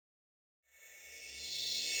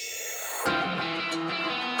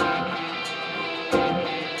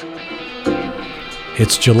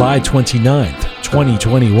It's July 29th,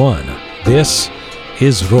 2021. This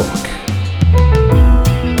is Rook.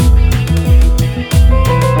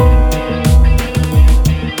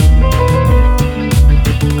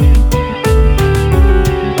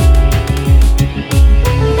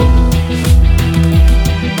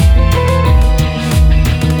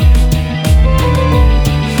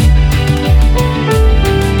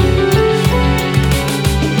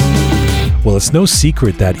 Well, it's no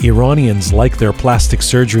secret that Iranians like their plastic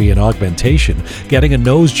surgery and augmentation. Getting a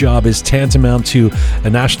nose job is tantamount to a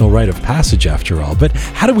national rite of passage, after all. But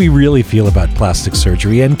how do we really feel about plastic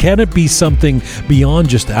surgery? And can it be something beyond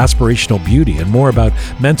just aspirational beauty and more about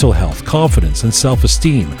mental health, confidence, and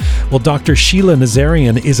self-esteem? Well, Dr. Sheila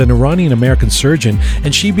Nazarian is an Iranian-American surgeon,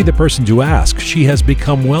 and she'd be the person to ask. She has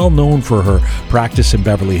become well known for her practice in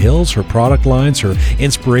Beverly Hills, her product lines, her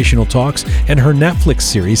inspirational talks, and her Netflix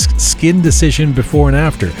series, Skin Decision Before and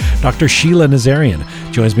After. Dr. Sheila Nazarian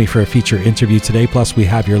joins me for a feature interview today, plus we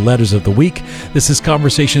have your letters of the week. This is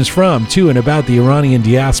Conversations from, to, and about the Iranian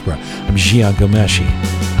diaspora. I'm Jian Ghomeshi.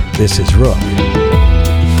 This is Rook.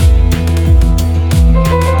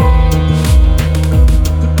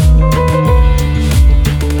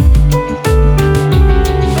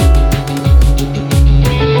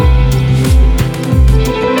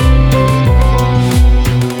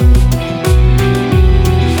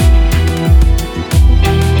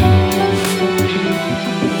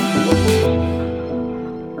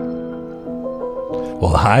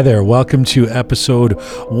 Well, hi there. Welcome to episode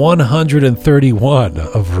 131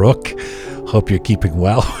 of Rook. Hope you're keeping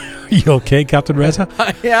well. Are you okay, Captain Reza?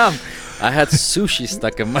 I am. I had sushi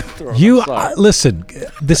stuck in my throat. Listen,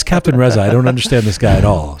 this Captain Reza, I don't understand this guy at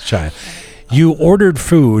all, Shai. You ordered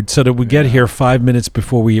food so that we get here 5 minutes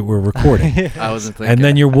before we were recording. I wasn't thinking. And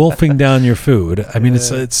then you're wolfing down your food. I mean,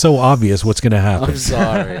 it's so obvious what's going to happen.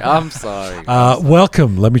 I'm sorry.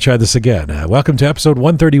 Welcome. Let me try this again. Welcome to episode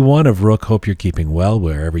 131 of Rook. Hope you're keeping well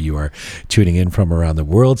wherever you are tuning in from around the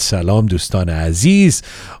world. Salam dostan aziz.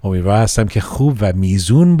 امیدوارم هستم که خوب و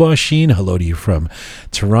میزون باشین. Hello to you from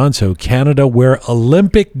Toronto, Canada, where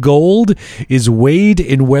Olympic gold is weighed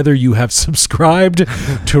in whether you have subscribed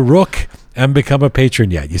to Rook and become a patron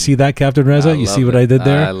yet. You see that, Captain Reza? You see what I did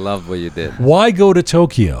there? I love what you did. Why go to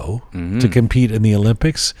Tokyo to compete in the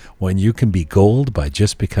Olympics when you can be gold by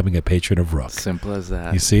just becoming a patron of Rook? Simple as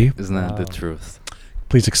that. You see? Isn't that the truth?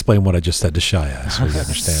 Please explain what I just said to Shaya so he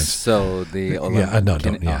understands. So the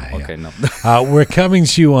Olympic... No. We're coming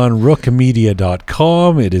to you on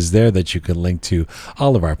rookmedia.com. It is there that you can link to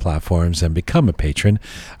all of our platforms and become a patron.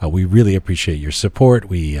 We really appreciate your support.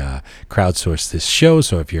 We crowdsource this show,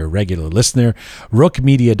 so if you're a regular listener,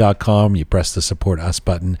 rookmedia.com, you press the support us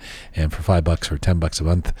button, and for $5 or $10 a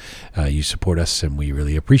month, you support us, and we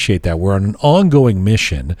really appreciate that. We're on an ongoing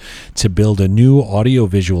mission to build a new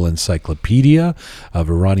audiovisual encyclopedia of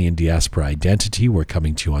Iranian diaspora identity. We're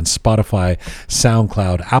coming to you on Spotify,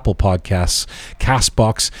 SoundCloud, Apple Podcasts,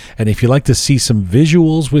 CastBox. And if you like to see some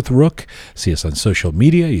visuals with Rook, see us on social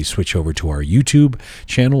media. You switch over to our YouTube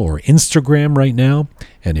channel or Instagram right now.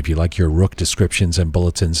 And if you like your Rook descriptions and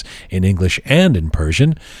bulletins in English and in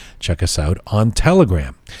Persian, check us out on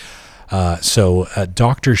Telegram.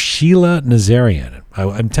 Dr. Sheila Nazarian.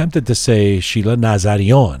 I'm tempted to say Sheila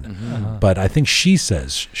Nazarian, but I think she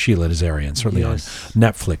says Sheila Nazarian, certainly on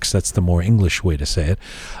Netflix. That's the more English way to say it.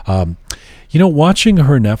 Watching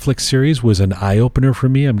her Netflix series was an eye-opener for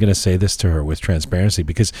me. I'm going to say this to her with transparency,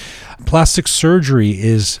 because plastic surgery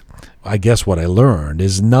is, I guess what I learned,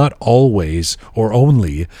 is not always or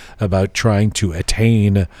only about trying to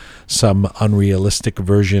attain some unrealistic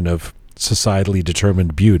version of societally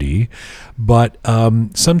determined beauty, but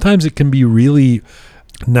sometimes it can be really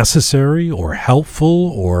necessary or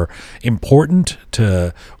helpful or important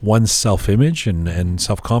to one's self-image and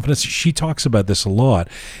self-confidence. She talks about this a lot,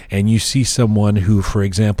 and you see someone who, for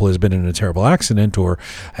example, has been in a terrible accident or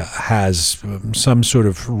has some sort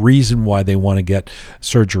of reason why they want to get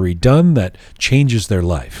surgery done that changes their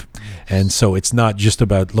life. And so it's not just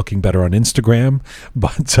about looking better on Instagram,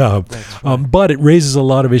 but it raises a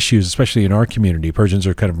lot of issues, especially in our community. Persians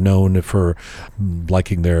are kind of known for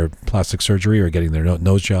liking their plastic surgery or getting their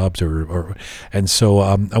nose jobs, and so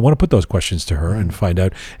I want to put those questions to her and find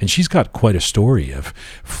out. And she's got quite a story of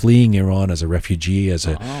fleeing Iran as a refugee, as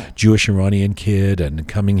a Jewish Iranian kid, and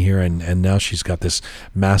coming here, and now she's got this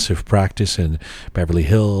massive practice in Beverly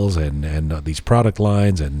Hills and these product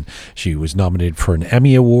lines, and she was nominated for an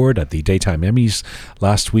Emmy Award at the Daytime Emmys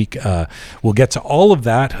last week. We'll get to all of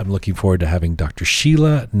that. I'm looking forward to having Dr.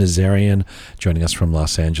 Sheila Nazarian joining us from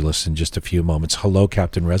Los Angeles in just a few moments. Hello,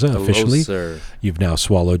 Captain Reza. Hello, officially. Sir. You've now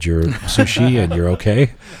swallowed your sushi and you're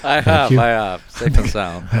okay? I have. Safe and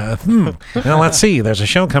sound. Now, let's see. There's a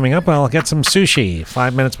show coming up. I'll get some sushi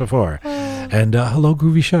 5 minutes before. And hello,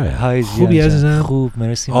 Groovy Shaya. Hi, خوبی عزیزم؟ خوب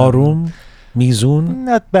مرسی. آروم میزون.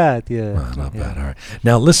 Not bad, yeah. Not bad. All right.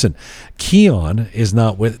 Now listen, Keon is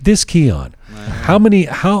not with this Keon.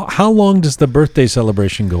 How long does the birthday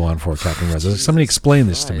celebration go on for, Captain Reza? Somebody explain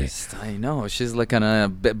this to me. I know. She's like on a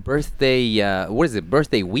birthday, what is it,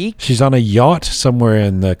 birthday week? She's on a yacht somewhere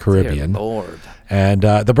in the Caribbean. Dear Lord. And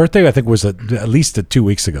the birthday, I think, was at least 2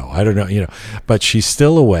 weeks ago. I don't know, but she's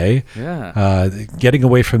still away. Yeah. Getting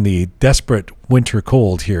away from the desperate winter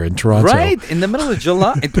cold here in Toronto. Right, in the middle of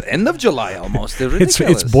July, end of July almost.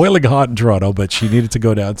 It's boiling hot in Toronto, but she needed to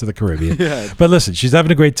go down to the Caribbean. Yeah. But listen, she's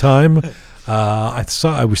having a great time. I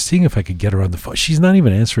was seeing if I could get her on the phone. She's not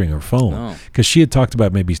even answering her phone because she had talked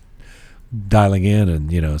about maybe dialing in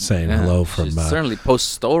and saying hello from. She certainly posts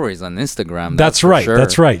stories on Instagram. That's right. Sure.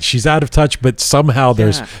 That's right. She's out of touch, but somehow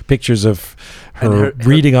there's pictures of her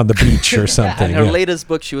reading on the beach or something. And her latest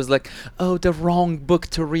book, she was like, "Oh, the wrong book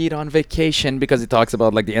to read on vacation," because it talks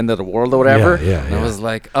about like the end of the world or whatever. And I was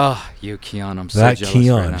like, "Oh, you Keon, I'm so jealous." That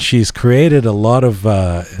Keon, right now. she's created a lot of.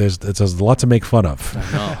 There's a lot to make fun of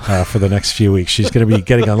for the next few weeks. She's going to be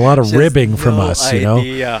getting a lot of ribbing from us.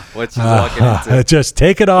 Idea what she's walking into. Just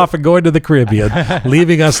take it off and go into the Caribbean,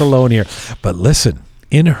 leaving us alone here. But listen.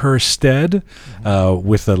 In her stead,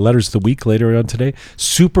 with the letters of the week later on today,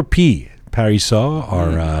 Super P.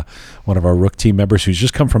 Parissa, one of our Rook team members who's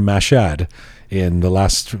just come from Mashhad in the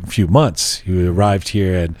last few months. He arrived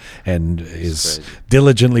here and is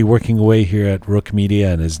diligently working away here at Rook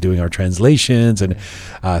Media and is doing our translations. And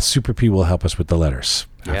Super P will help us with the letters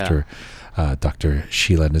after Dr.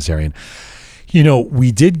 Sheila Nazarian.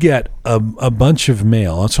 We did get a bunch of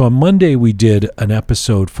mail. So on Monday, we did an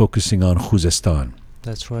episode focusing on Khuzestan.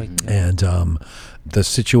 That's right. And the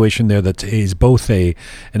situation there that is both an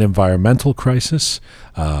environmental crisis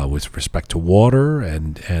with respect to water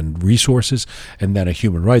and resources, and then a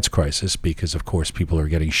human rights crisis because, of course, people are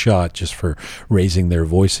getting shot just for raising their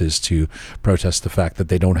voices to protest the fact that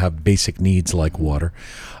they don't have basic needs like water.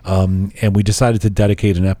 And we decided to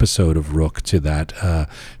dedicate an episode of Rook to that,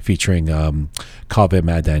 featuring Kaveh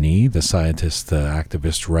Madani, the scientist, the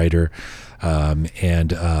activist, writer,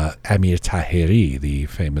 and Amir Tahiri, the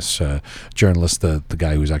famous journalist, the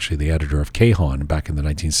guy who was actually the editor of Kayhan back in the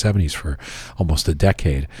 1970s for almost a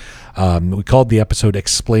decade. We called the episode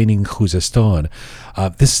Explaining Khuzestan.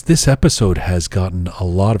 This episode has gotten a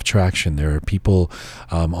lot of traction. There are people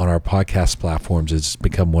on our podcast platforms. It's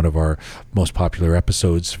become one of our most popular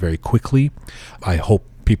episodes very quickly. I hope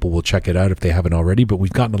people will check it out if they haven't already, but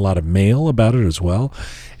we've gotten a lot of mail about it as well,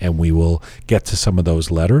 and we will get to some of those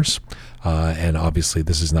letters. And obviously,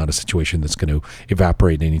 this is not a situation that's going to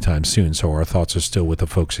evaporate anytime soon. So our thoughts are still with the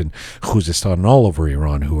folks in Khuzestan and all over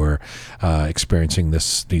Iran who are experiencing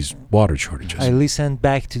these water shortages. I listened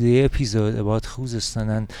back to the episode about Khuzestan,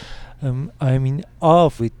 and I'm in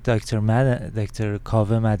awe with Dr.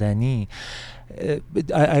 Kaveh Madani.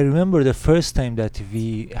 I remember the first time that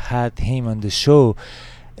we had him on the show.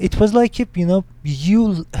 It was like,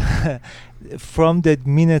 you from the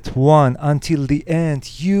minute one until the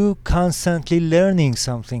end, you constantly learning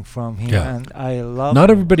something from him, and I love. Not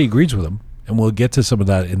everybody agrees with him, and we'll get to some of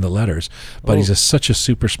that in the letters. But he's such a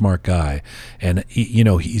super smart guy, and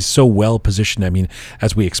he's so well positioned. I mean,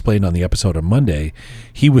 as we explained on the episode on Monday,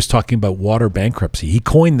 he was talking about water bankruptcy. He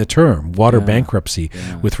coined the term water bankruptcy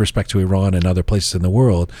with respect to Iran and other places in the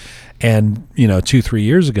world. And 2-3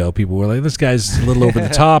 years ago, people were like, "This guy's a little over the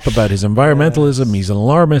top about his environmentalism. He's an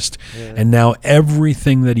alarmist." And now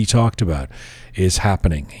everything that he talked about is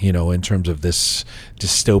happening, in terms of this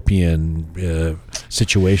dystopian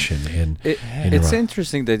situation in Iran. It's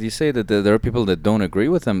interesting that you say that there are people that don't agree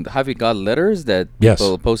with him. Have you got letters that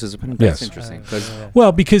people post his opinion? That's interesting.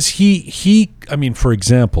 Well, because he, for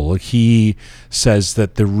example, he says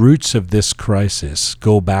that the roots of this crisis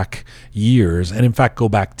go back years, and in fact go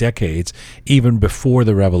back decades, even before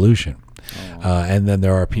the revolution. And then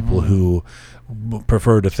there are people who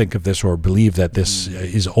prefer to think of this or believe that this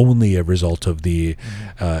is only a result of the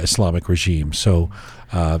Islamic regime. So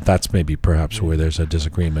that's maybe perhaps where there's a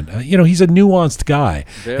disagreement. He's a nuanced guy,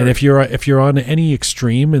 and if you're on any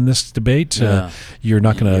extreme in this debate, you're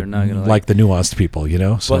not going to like the nuanced people.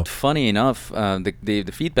 So. But funny enough,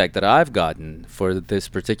 the feedback that I've gotten for this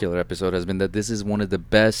particular episode has been that this is one of the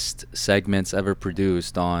best segments ever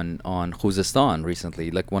produced on Khuzestan recently,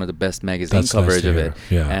 like one of the best magazine coverage of it.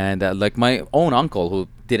 And like my own uncle, who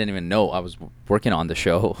didn't even know I was working on the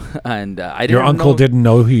show, and I didn't. Your uncle didn't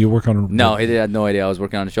know who you work on? No, he had no idea I was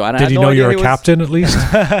working on the show. And did he know you're a captain at least?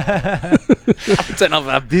 Captain of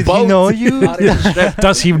a Did boat. he know you?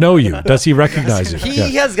 Does he know you? Does he recognize you?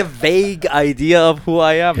 He has a vague idea of who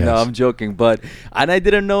I am. No, Yes. I'm joking. And I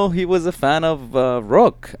didn't know he was a fan of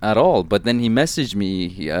Rook at all. But then he messaged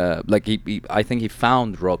me. I think he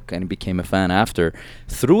found Rook and became a fan after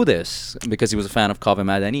through this because he was a fan of Kaveh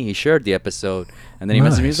Madani. He shared the episode and then he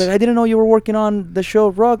messaged me. He's Nice. like, I didn't know you were working on the show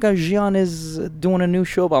Rook. Gian is doing a new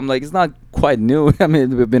show. But I'm like, it's not quite new. I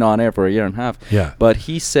mean, we've been on air for a year and a half. Yeah. But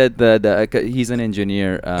he said that he's an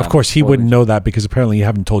engineer. Of course, he wouldn't know that because apparently you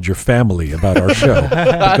haven't told your family about our show.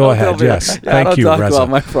 But go ahead. Yes. Thank you, I don't talk Reza. about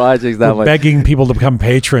my projects that We're much. begging people to become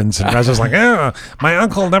patrons, and Reza's like, my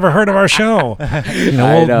uncle never heard of our show. You know,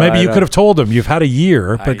 I well, know, maybe I you know. could have told him. You've had a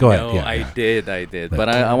year, but go know, ahead. Yeah. I did. But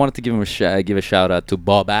I wanted to give him give a shout out to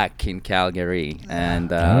Bobak in Calgary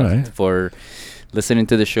and All right. for listening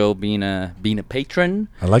to the show, being a patron.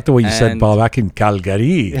 I like the way you said And- ball back in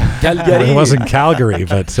Calgary. Calgary. It wasn't Calgary,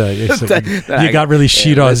 but you got really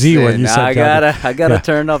Shirazi when you said Calgary. I gotta Yeah.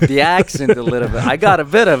 turn up the accent a little bit. I got a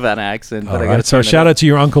bit of an accent, but All I gotta right. So turn it shout up. out to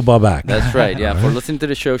your uncle Bobak. That's right. Yeah, for listening to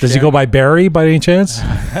the show. Does he go by Barry by any chance?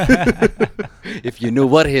 If you knew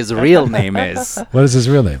what his real name is, What is his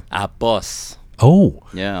real name? Abbas. Oh,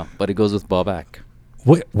 Yeah, but it goes with Bobak.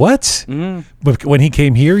 what? Mm. But when he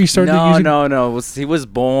came here, he started using. No. He was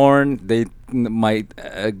born. My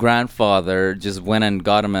grandfather just went and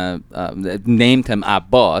got him named him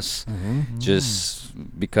Abbas, just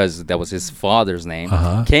because that was his father's name.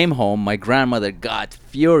 Uh-huh. Came home. My grandmother got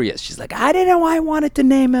furious. She's like, I didn't know I wanted to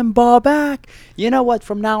name him Bobak. You know what?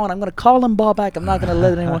 From now on, I'm gonna call him Bobak. I'm not gonna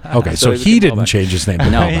let anyone. Okay, so he became didn't Bobak. change his name. to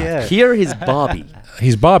No, Bobak. Yeah. here he's Bobby.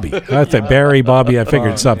 He's Bobby. I thought Barry, Bobby. I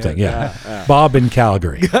figured something. Yeah. Bob in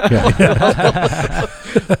Calgary. Yeah.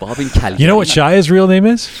 Bobby Calgary. You know what Shaya's real name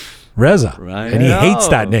is? Reza. Right. And he hates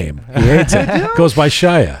that No. name. He hates it. Goes by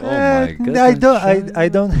Shaya. Oh my I goodness. don't. I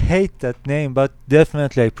don't hate that name, but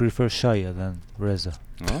definitely I prefer Shaya than Reza.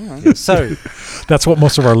 All right. Sorry. That's what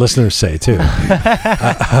most of our listeners say too.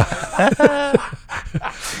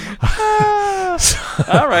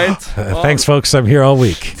 All right. Well, Thanks, folks. I'm here all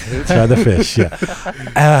week. Try the fish.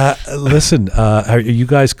 Yeah. Listen, are you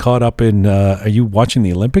guys caught up in? Are you watching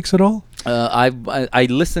the Olympics at all? I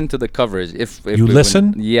listen to the coverage. If You it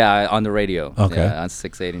listen? yeah, on the radio. Okay. Yeah, on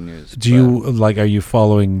 680 News. Do you like? Are you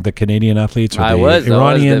following the Canadian athletes or I the was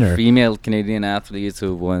Iranian the or female Canadian athletes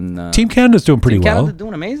who won. Team Canada's doing pretty Team well. Canada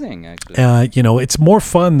doing amazing, actually. You know, it's more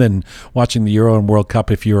fun than watching the Euro and World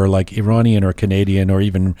Cup if you're like Iranian or Canadian or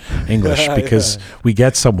even English because we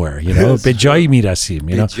get somewhere, you know. Bejai mirasim,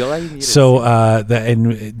 you know. Bejai mirasim. So,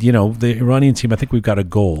 the Iranian team, I think we've got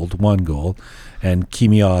one goal. And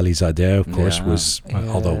Kimia Alizadeh, of course, Yeah. was,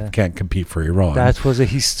 although Yeah. can't compete for Iran. That was a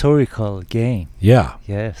historical game. Yeah.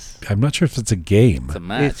 Yes. I'm not sure if it's a game. It's a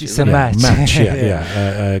match. It's isn't a it? match. Yeah,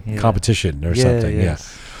 Yeah. yeah. Competition or something,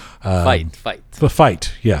 Yes. yeah. Fight. The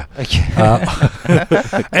fight, yeah. Okay.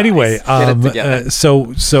 Anyway, Get it together.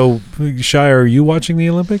 so Shire, are you watching the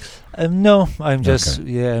Olympics? No, I'm just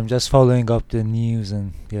Okay. I'm just following up the news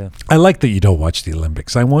and yeah. I like that you don't watch the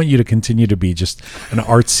Olympics. I want you to continue to be just an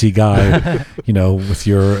artsy guy, you know,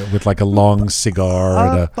 with like a long cigar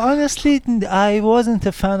and a. Honestly, I wasn't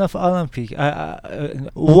a fan of Olympic.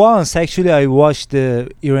 Once actually, I watched the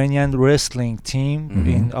Iranian wrestling team Mhm.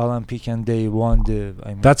 in Olympic, and they won the. I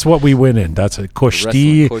mean, That's what we win in. That's a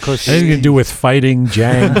kushti. Wrestling, Anything to do with fighting,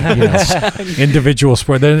 jang, you know, individual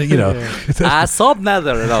sport. Then you know, Asab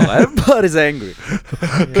نداره at all. Everybody's angry.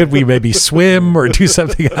 could we maybe swim or do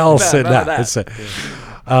something else? No, and none of that. that.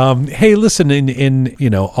 It's hey, listen. In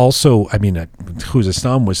also, I mean,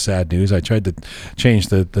 Khuzestan was sad news. I tried to change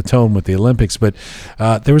the tone with the Olympics, but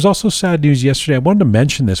there was also sad news yesterday. I wanted to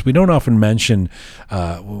mention this. We don't often mention.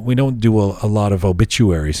 We don't do a lot of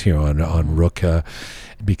obituaries here on Rook.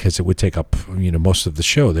 Because it would take up most of the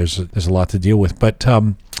show. There's a lot to deal with, but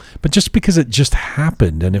just because it just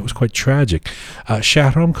happened and it was quite tragic.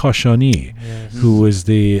 Shahram Khashani, yes. who was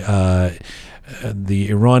the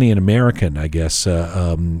Iranian American, I guess,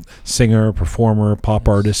 singer, performer, pop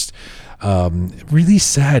artist, really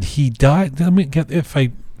sad. He died. Let me get if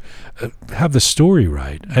I have the story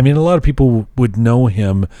right. I mean, a lot of people would know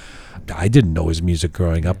him. I didn't know his music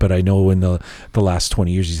growing up, but I know in the last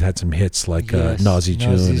 20 years he's had some hits like Yes, Nazi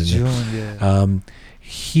June. Nazi June, yeah.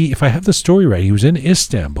 If I have the story right, he was in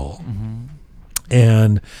Istanbul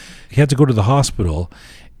and he had to go to the hospital,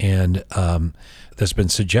 and there's been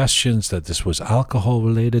suggestions that this was alcohol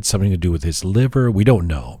related, something to do with his liver. We don't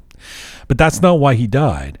know. But that's not why he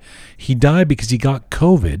died. He died because he got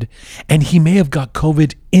COVID, and he may have got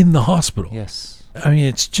COVID in the hospital. Yes. I mean,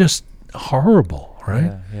 it's just horrible.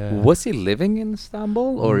 right? Yeah. Was he living in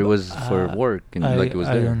Istanbul, or it was for work? And I like it was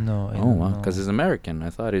I there? don't know. I Oh don't wow, know. because he's American. I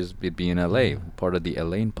thought he'd be in LA, part of the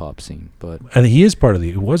LA pop scene. But And he is part of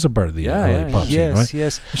the. He was a part of the Yeah, LA yeah, pop scene, Yes, right?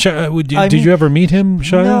 yes. Did you ever meet him,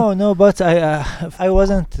 Shaya? No, but I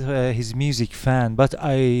wasn't his music fan, but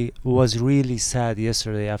I was really sad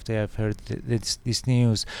yesterday after I've heard this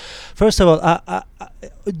news. First of all,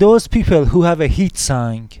 those people who have a hit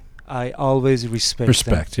song, I always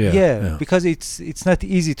respect them. Yeah. Because it's not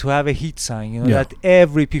easy to have a hit song, Yeah. that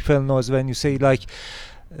every people knows. When you say like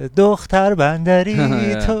دختر بندری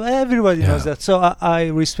Yeah. تو, everybody knows Yeah. that. So I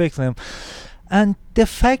respect them. And the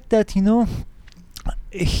fact that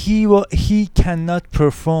he cannot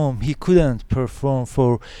perform, he couldn't perform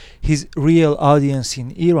for his real audience in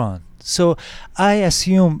Iran. So I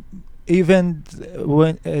assume even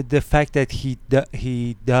when the fact that he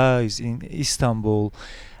dies in Istanbul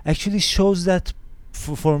actually shows that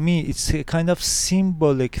for me it's a kind of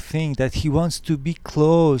symbolic thing that he wants to be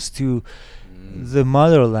close to the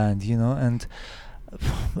motherland, and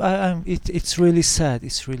it's really sad.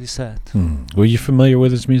 It's really sad. Were you familiar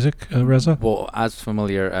with his music, Reza? well, as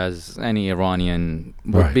familiar as any Iranian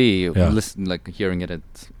would Right, be, yeah. listen, like hearing it at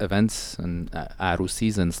events and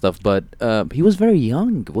arusis and stuff. But he was very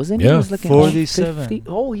young, wasn't he? Yeah. He was like 47. 50.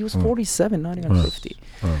 Oh, he was 47, not even Oh. 50.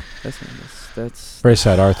 Oh. That's Very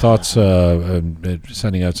sad. Our thoughts,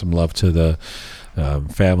 sending out some love to the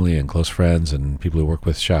family and close friends and people who work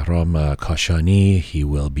with Shahram Kashani. He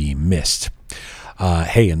will be missed.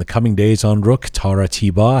 Hey, in the coming days on Rook, Tara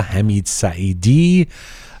Tiba, Hamid Saidi,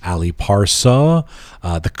 Ali Parsa,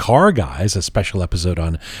 the Car Guys, a special episode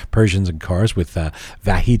on Persians and cars with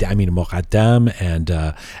Vahid Amin Muqaddam and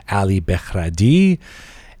Ali Bekhradi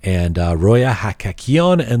and Roya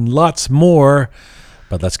Hakakian and lots more.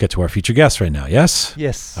 But let's get to our feature guests right now, yes?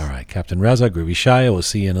 Yes. All right, Captain Reza, Groovy Shaya, we'll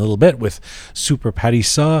see you in a little bit with Super Patty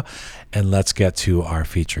Sa, and let's get to our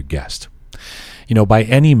featured guest. By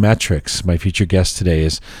any metrics, my featured guest today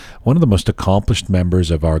is one of the most accomplished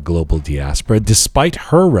members of our global diaspora. Despite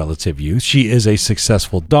her relative youth, she is a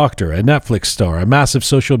successful doctor, a Netflix star, a massive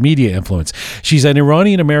social media influence. She's an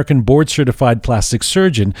Iranian-American board-certified plastic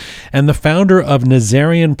surgeon and the founder of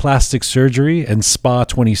Nazarian Plastic Surgery and Spa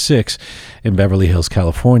 26 in Beverly Hills,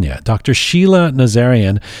 California. Dr. Sheila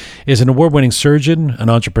Nazarian is an award-winning surgeon, an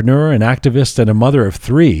entrepreneur, an activist, and a mother of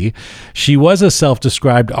 3. She was a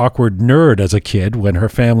self-described awkward nerd as a kid when her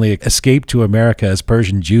family escaped to America as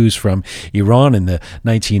Persian Jews from Iran in the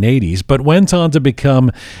 1980s, but went on to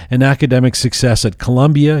become an academic success at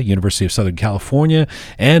Columbia, University of Southern California,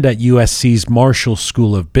 and at USC's Marshall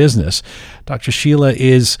School of Business. Dr. Sheila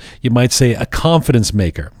is, you might say, a confidence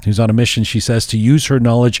maker who's on a mission, she says, to use her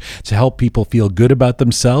knowledge to help people feel good about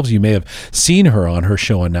themselves. You may have seen her on her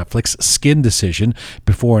show on Netflix, Skin Decision,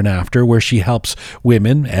 Before and After, where she helps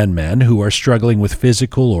women and men who are struggling with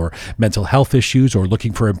physical or mental health issues or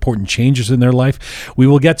looking for important changes in their life. We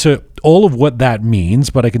will get to all of what that means,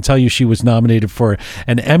 but I can tell you she was nominated for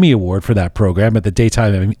an Emmy Award for that program at the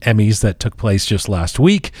Daytime Emmys that took place just last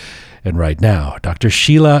week. And right now, Dr.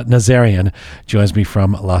 Sheila Nazarian joins me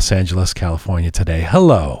from Los Angeles, California today.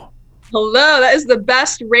 Hello. Hello, that is the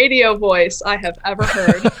best radio voice I have ever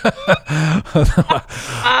heard.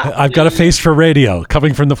 I've got a face for radio,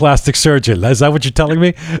 coming from the plastic surgeon. Is that what you're telling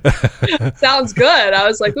me? Sounds good. I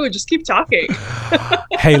was like, ooh, just keep talking.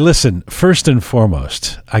 Hey, listen, first and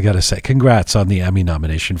foremost, I got to say, congrats on the Emmy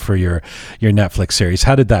nomination for your Netflix series.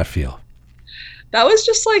 How did that feel? That was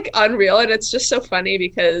just like unreal. And it's just so funny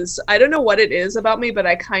because I don't know what it is about me, but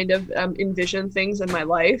I kind of envision things in my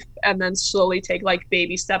life and then slowly take like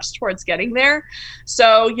baby steps towards getting there.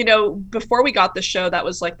 So, before we got the show, that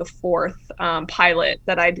was like the 4th pilot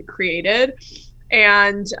that I'd created.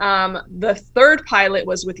 And the 3rd pilot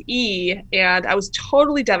was with E! And I was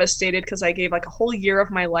totally devastated because I gave like a whole year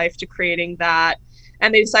of my life to creating that.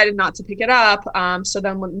 And they decided not to pick it up. So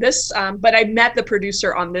then when but I met the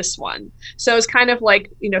producer on this one. So it's kind of like,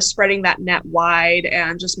 spreading that net wide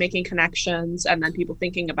and just making connections and then people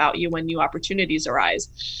thinking about you when new opportunities arise.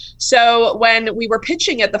 So when we were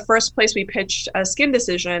pitching it, the first place we pitched a Skin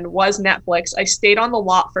Decision was Netflix. I stayed on the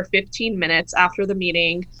lot for 15 minutes after the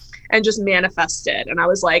meeting and just manifested. And I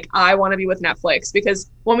was like, I want to be with Netflix, because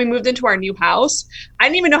when we moved into our new house, I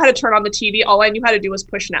didn't even know how to turn on the TV. All I knew how to do was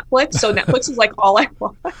push Netflix. So Netflix is like all I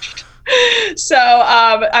watched. So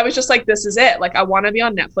I was just like, this is it. Like, I want to be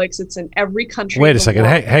on Netflix. It's in every country. Wait a second.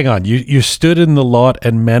 Hang on. You stood in the lot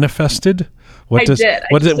and manifested? What does did.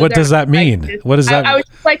 what does that mean? What does that? I was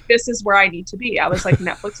just like, this is where I need to be. I was like,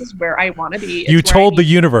 Netflix is where I want to be. You told the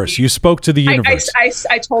universe. You spoke to the universe.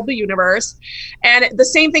 I told the universe, and the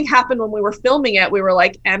same thing happened when we were filming it. We were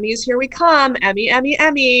like, Emmys, here we come, Emmy.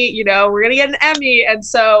 You know, we're gonna get an Emmy. And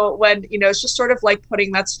so when it's just sort of like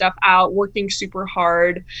putting that stuff out, working super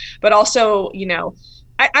hard, but also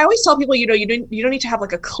I always tell people, you don't need to have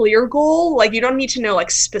like a clear goal. Like you don't need to know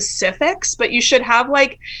like specifics, but you should have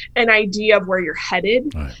like an idea of where you're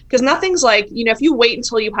headed. Because nothing's like, if you wait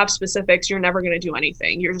until you have specifics, you're never going to do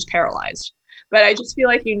anything. You're just paralyzed. But I just feel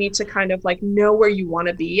like you need to kind of like know where you want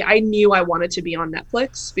to be. I knew I wanted to be on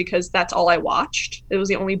Netflix because that's all I watched. It was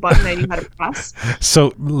the only button I knew how to press.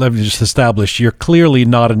 So let me just establish, you're clearly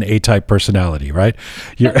not an A-type personality, right?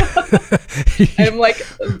 You're I'm like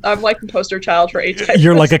the poster child for A-type.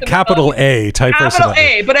 You're like a capital A type personality.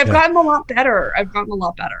 Capital A, but I've gotten a lot better.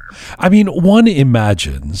 I mean, one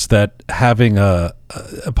imagines that having a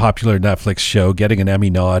popular Netflix show, getting an Emmy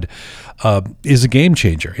nod, is a game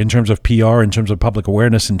changer in terms of PR, in terms of public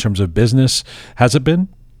awareness, in terms of business. Has it been?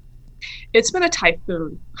 It's been a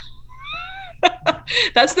typhoon.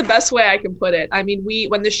 That's the best way I can put it. I mean,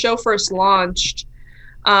 when the show first launched,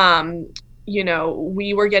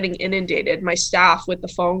 we were getting inundated, my staff, with the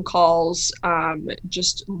phone calls.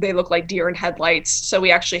 They look like deer in headlights. So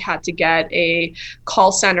we actually had to get a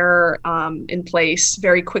call center in place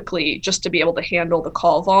very quickly just to be able to handle the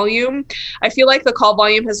call volume. I feel like the call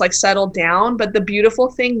volume has like settled down, but the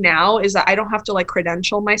beautiful thing now is that I don't have to like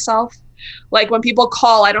credential myself. Like when people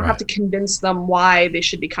call, I don't have to convince them why they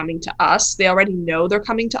should be coming to us. They already know they're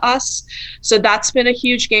coming to us. So that's been a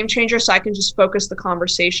huge game changer. So I can just focus the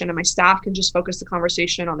conversation, and my staff can just focus the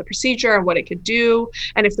conversation on the procedure and what it could do,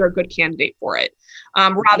 and if they're a good candidate for it.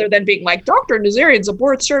 Rather than being like, Dr. Nazarian's a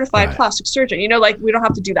board certified plastic surgeon. Like we don't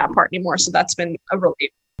have to do that part anymore. So that's been a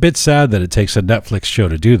relief. Bit sad that it takes a Netflix show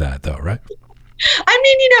to do that though, right? I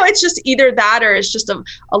mean, it's just either that or it's just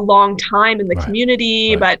a long time in the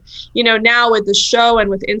community. But, now with the show and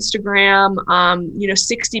with Instagram,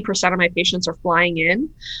 60% of my patients are flying in.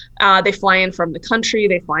 They fly in from the country.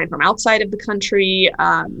 They fly in from outside of the country.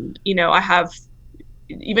 I have,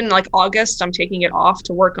 even like August, I'm taking it off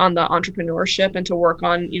to work on the entrepreneurship and to work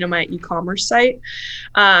on, my e-commerce site.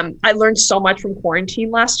 I learned so much from quarantine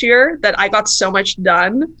last year that I got so much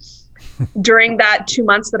done during that 2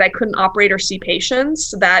 months that I couldn't operate or see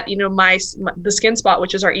patients, that, the Skin Spot,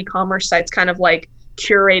 which is our e-commerce site's kind of like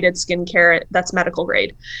curated skincare that's medical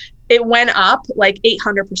grade. It went up like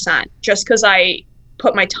 800% just because I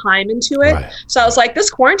put my time into it. Right. So I was like,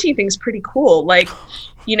 this quarantine thing is pretty cool. Like,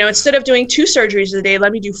 instead of doing 2 surgeries a day,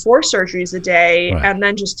 let me do 4 surgeries a day and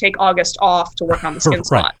then just take August off to work on the Skin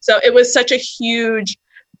Spot. So it was such a huge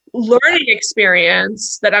learning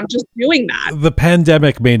experience that I'm just doing that. The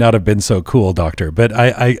pandemic may not have been so cool, doctor, but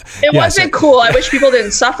it wasn't cool. I wish people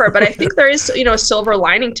didn't suffer, but I think there is, a silver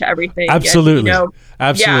lining to everything. Absolutely.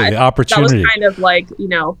 Absolutely. Opportunity. That was kind of like,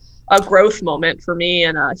 a growth moment for me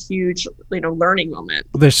and a huge, learning moment.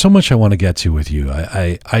 There's so much I want to get to with you.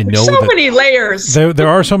 I know so many layers. There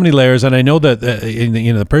are so many layers, and I know that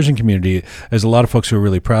in the Persian community, there's a lot of folks who are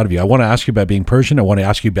really proud of you. I want to ask you about being Persian. I want to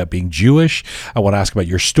ask you about being Jewish. I want to ask about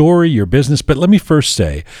your story, your business. But let me first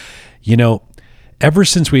say, ever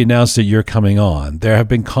since we announced that you're coming on, there have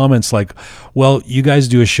been comments like, well, you guys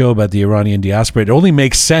do a show about the Iranian diaspora. It only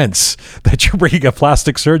makes sense that you're bringing a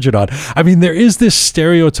plastic surgeon on. I mean, there is this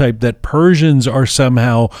stereotype that Persians are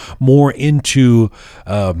somehow more into,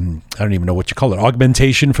 I don't even know what you call it,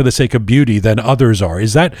 augmentation for the sake of beauty than others are.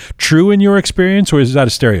 Is that true in your experience, or is that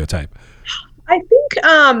a stereotype? I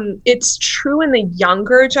think it's true in the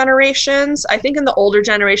younger generations. I think in the older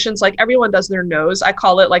generations, like everyone does their nose. I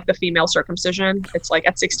call it like the female circumcision. It's like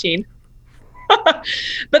at 16.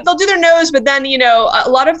 But they'll do their nose. But then, a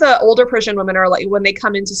lot of the older Persian women are like, when they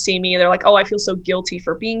come in to see me, they're like, oh, I feel so guilty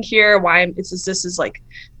for being here. This is like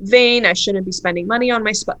vain. I shouldn't be spending money on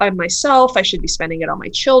myself. I should be spending it on my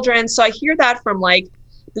children. So I hear that from like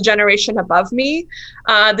the generation above me.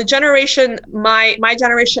 The generation, my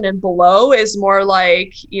generation and below is more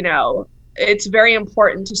like, it's very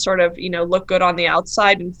important to sort of, look good on the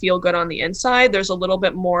outside and feel good on the inside. There's a little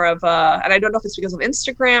bit more of and I don't know if it's because of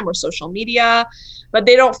Instagram or social media, but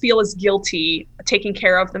they don't feel as guilty taking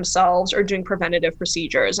care of themselves or doing preventative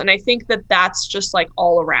procedures. And I think that that's just like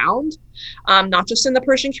all around, not just in the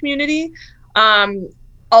Persian community.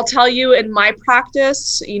 I'll tell you, in my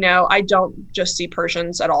practice, I don't just see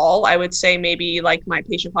Persians at all. I would say maybe like my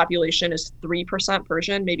patient population is 3%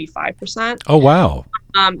 Persian, maybe 5%. Oh, wow.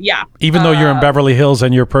 Yeah. Even though you're in Beverly Hills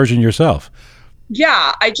and you're Persian yourself.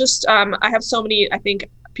 Yeah. I just, I have so many, I think,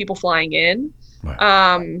 people flying in.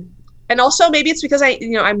 Right. and also maybe it's because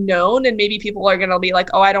I'm known, and maybe people are gonna be like,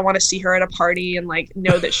 oh, I don't want to see her at a party and like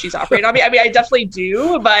know that she's operating on me. I mean, I definitely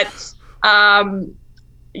do, but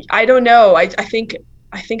I don't know. I think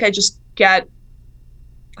I just get.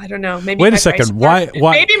 I don't know. Maybe wait a second. Why?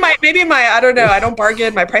 Maybe my. I don't know. I don't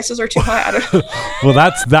bargain. My prices are too high. I don't know. Well,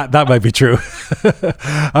 that might be true.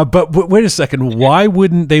 But wait a second. Why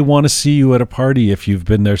wouldn't they want to see you at a party if you've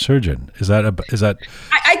been their surgeon? Is that?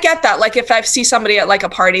 I get that. Like if I see somebody at like a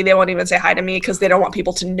party, they won't even say hi to me because they don't want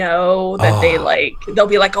people to know that they'll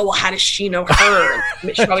be like, oh, well, how does she know her?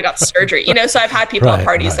 She probably got surgery. So I've had people at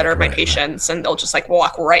parties that are my patients, and they'll just like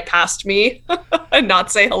walk right past me and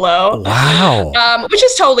not say hello. Wow. Which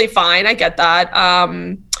is totally fine. I get that.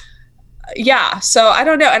 Yeah. So I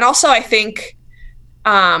don't know. And also I think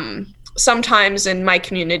sometimes in my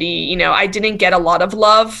community, I didn't get a lot of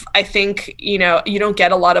love. I think, you don't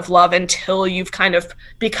get a lot of love until you've kind of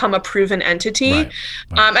become a proven entity. Right.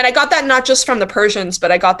 And I got that not just from the Persians,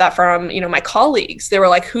 but I got that from, my colleagues. They were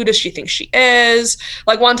like, who does she think she is?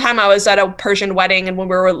 Like one time I was at a Persian wedding, and when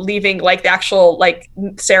we were leaving like the actual like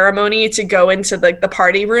ceremony to go into the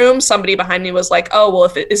party room, somebody behind me was like, oh, well,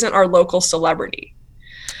 if it isn't our local celebrity.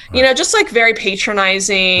 Just like very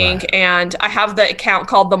patronizing. Right. And I have the account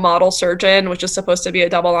called The Model Surgeon, which is supposed to be a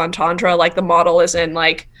double entendre. Like the model is in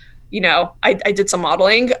like, I did some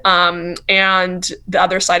modeling. And the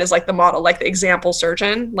other side is like the model, like the example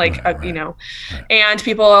surgeon, like, right. And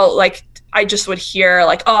people like, I just would hear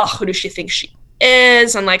like, oh, who does she think she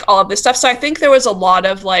is? And like all of this stuff. So I think there was a lot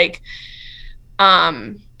of like,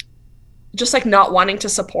 just like not wanting to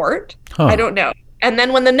support. I don't know. And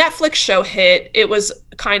then when the Netflix show hit, it was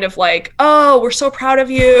kind of like, oh, we're so proud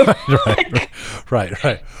of you. Right.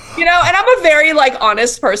 And I'm a very like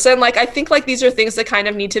honest person. Like I think like these are things that kind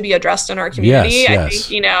of need to be addressed in our community.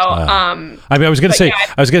 Yes. I think, I was going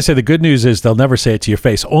to say the good news is they'll never say it to your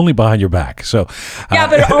face, only behind your back. So yeah,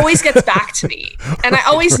 but it always gets back to me. And I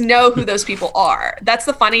always know who those people are. That's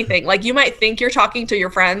the funny thing. Like you might think you're talking to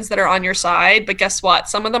your friends that are on your side, but guess what?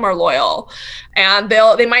 Some of them are loyal, and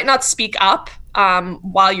they might not speak up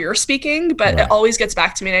while you're speaking, but It always gets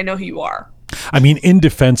back to me, and I know who you are. I mean, in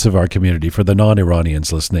defense of our community, for the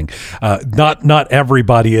non-Iranians listening, not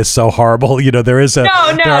everybody is so horrible. There is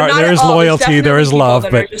there is loyalty, there is love,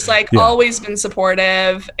 but just like always been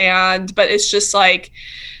supportive, but it's just like,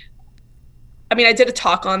 I mean, I did a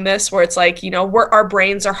talk on this where it's like, our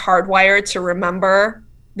brains are hardwired to remember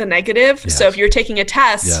the negative. Yes. So if you're taking a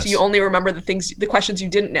test, you only remember the questions you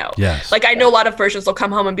didn't know. Yes. Like I know a lot of Persians will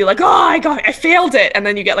come home and be like, oh, I failed it. And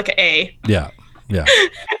then you get like an A. Yeah.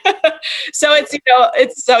 So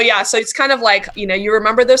it's kind of like, you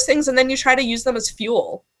remember those things and then you try to use them as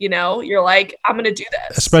fuel, you're like, I'm going to do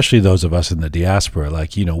this. Especially those of us in the diaspora,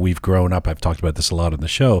 like, we've grown up, I've talked about this a lot on the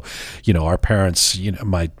show, our parents,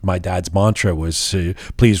 my dad's mantra was,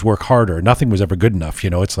 please work harder. Nothing was ever good enough.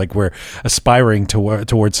 It's like we're aspiring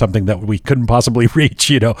towards something that we couldn't possibly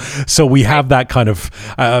reach, so we have that kind of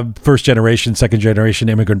first generation, second generation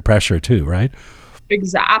immigrant pressure too, right?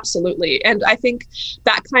 Absolutely. And I think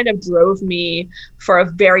that kind of drove me for a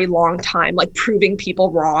very long time, like proving people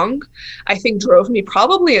wrong. I think drove me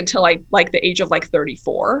probably until like the age of like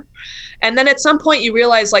 34. And then at some point you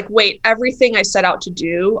realize like, wait, everything I set out to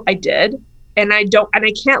do, I did. And I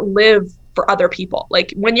can't live for other people.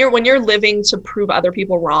 Like when you're living to prove other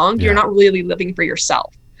people wrong, you're not really living for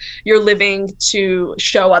yourself. You're living to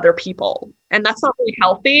show other people. And that's not really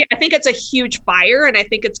healthy. I think it's a huge fire, and I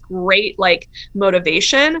think it's great like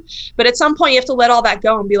motivation. But at some point you have to let all that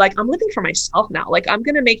go and be like, I'm living for myself now. Like I'm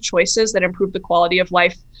going to make choices that improve the quality of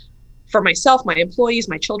life for myself, my employees,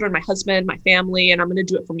 my children, my husband, my family, and I'm going to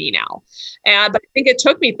do it for me now. But I think it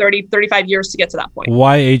took me 35 years to get to that point.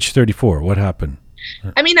 Why age 34? What happened?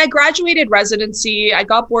 I mean, I graduated residency. I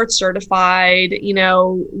got board certified.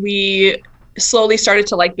 We slowly started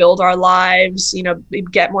to like build our lives,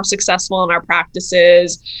 get more successful in our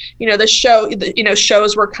practices. The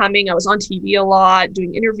shows were coming. I was on TV a lot,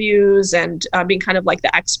 doing interviews and being kind of like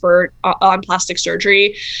the expert on plastic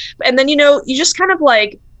surgery. And then, you just kind of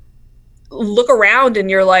like look around and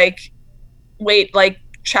you're like, wait, like,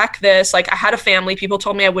 check this. Like I had a family. People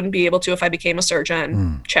told me I wouldn't be able to if I became a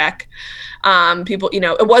surgeon. Check. People,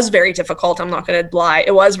 it was very difficult. I'm not going to lie.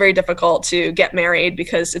 It was very difficult to get married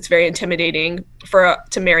because it's very intimidating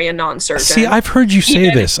to marry a non-surgeon. See, I've heard you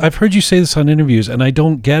say this. I've heard you say this on interviews, and I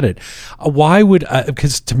don't get it. Why would?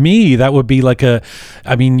 Because to me, that would be like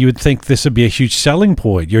you would think this would be a huge selling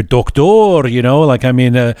point. You're doctor, No,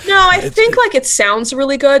 I think like it sounds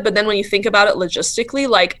really good, but then when you think about it logistically,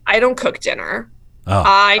 like I don't cook dinner. Oh.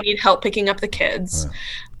 I need help picking up the kids.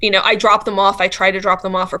 I drop them off. I try to drop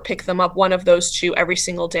them off or pick them up, one of those two every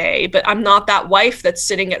single day. But I'm not that wife that's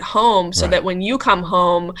sitting at home so that when you come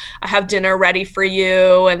home, I have dinner ready for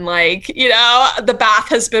you. And like, the bath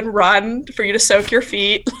has been run for you to soak your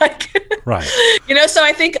feet. Like, right. So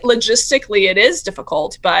I think logistically it is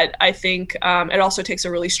difficult, but I think it also takes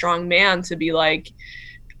a really strong man to be like,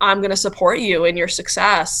 I'm going to support you in your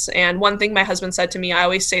success. And one thing my husband said to me, I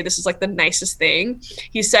always say this is like the nicest thing.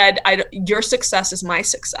 He said, your success is my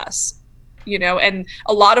success, and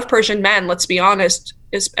a lot of Persian men, let's be honest,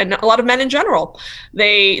 and a lot of men in general,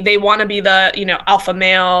 they want to be the, alpha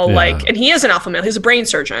male, and he is an alpha male. He's a brain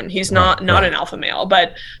surgeon. He's not an alpha male,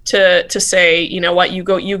 but to say, what, you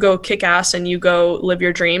go kick ass and you go live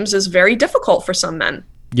your dreams is very difficult for some men.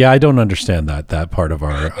 Yeah, I don't understand that part of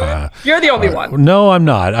our. You're the only one. No, I'm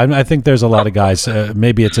not. I think there's a lot of guys.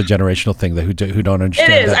 Maybe it's a generational thing who don't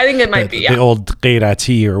understand. It is. I think it might be. The old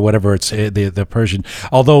qirati or whatever it's the Persian.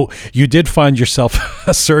 Although you did find yourself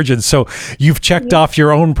a surgeon, so you've checked off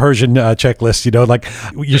your own Persian checklist. Like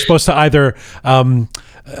you're supposed to either.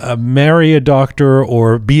 Marry a doctor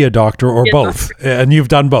or be a doctor or both, and you've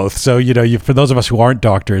done both. So for those of us who aren't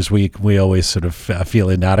doctors, we always sort of feel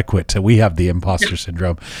inadequate. We have the imposter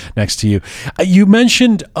syndrome next to you. You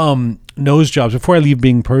mentioned nose jobs. Before I leave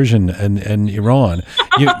being Persian and Iran,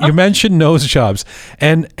 you mentioned nose jobs,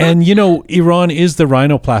 and Iran is the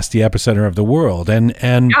rhinoplasty epicenter of the world,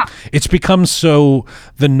 and it's become so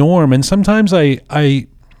the norm. And sometimes I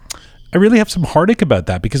really have some heartache about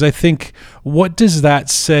that, because I think, what does that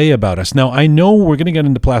say about us? Now, I know we're going to get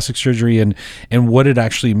into plastic surgery and what it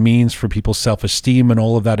actually means for people's self-esteem and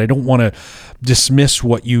all of that. I don't want to dismiss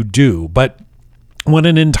what you do, but when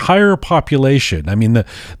an entire population, I mean,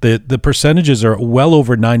 the percentages are well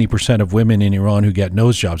over 90% of women in Iran who get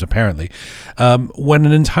nose jobs, apparently. When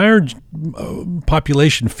an entire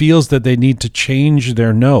population feels that they need to change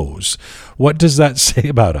their nose, what does that say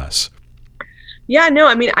about us? Yeah, no,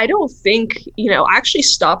 I mean, I don't think, I actually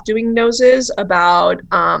stopped doing noses about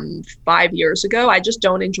 5 years ago. I just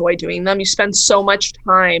don't enjoy doing them. You spend so much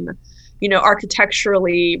time,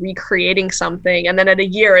 architecturally recreating something. And then at a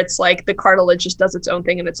year, it's like the cartilage just does its own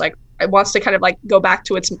thing. And it's like, it wants to kind of like go back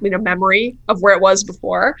to its, memory of where it was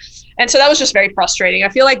before. And so that was just very frustrating. I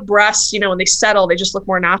feel like breasts, when they settle, they just look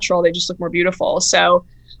more natural. They just look more beautiful. So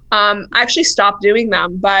I actually stopped doing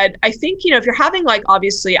them. But I think, if you're having like,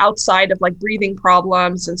 obviously outside of like breathing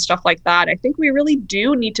problems and stuff like that, I think we really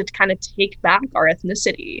do need to kind of take back our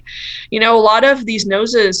ethnicity. A lot of these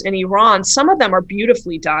noses in Iran, some of them are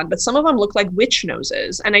beautifully done, but some of them look like witch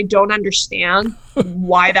noses. And I don't understand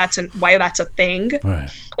why that's a thing. Right.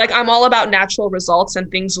 Like, I'm all about natural results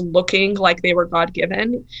and things looking like they were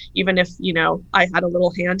God-given, even if, I had a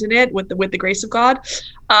little hand in it with the grace of God.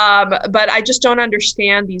 But I just don't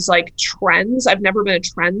understand these like trends. I've never been a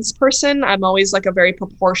trends person. I'm always like a very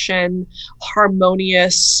proportioned,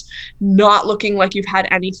 harmonious, not looking like you've had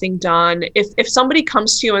anything done. If somebody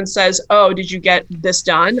comes to you and says, "Oh, did you get this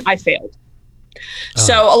done?" I failed.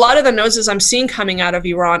 So a lot of the noses I'm seeing coming out of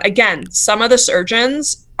Iran, again, some of the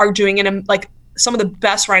surgeons are doing it in like some of the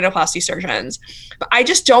best rhinoplasty surgeons, but I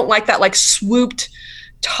just don't like that like swooped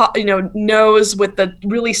nose with the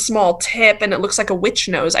really small tip and it looks like a witch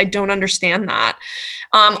nose. I don't understand that.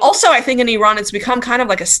 Also, I think in Iran, it's become kind of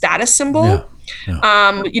like a status symbol. Yeah.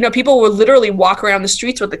 Yeah. People will literally walk around the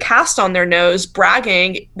streets with the cast on their nose,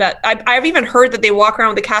 bragging that I've even heard that they walk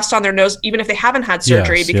around with the cast on their nose, even if they haven't had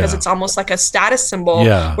surgery, because it's almost like a status symbol.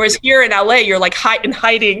 Yeah. Whereas here in LA, you're like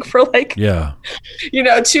hiding for like,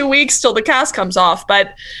 2 weeks till the cast comes off.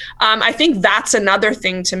 But I think that's another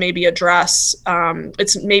thing to maybe address.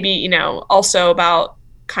 It's maybe, also about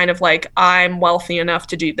kind of like, I'm wealthy enough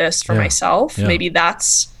to do this for myself. Yeah. Maybe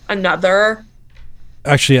that's another.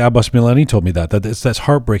 Actually, Abbas Milani told me that's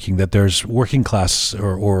heartbreaking, that there's working class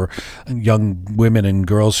or young women and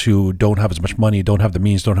girls who don't have as much money, don't have the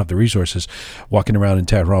means, don't have the resources, walking around in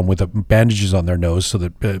Tehran with bandages on their nose so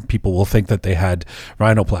that people will think that they had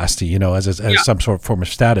rhinoplasty, as some sort of form of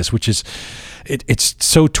status, which is, it's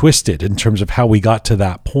so twisted in terms of how we got to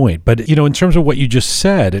that point. But, in terms of what you just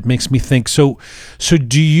said, it makes me think, so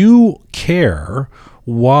do you care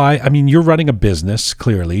why? I mean, you're running a business,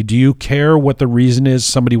 clearly. Do you care what the reason is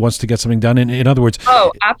somebody wants to get something done? In other words,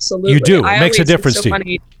 oh, absolutely. You do. It makes a difference to you.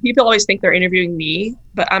 Funny. People always think they're interviewing me,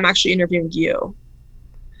 but I'm actually interviewing you.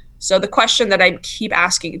 So the question that I keep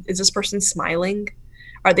asking, is this person smiling?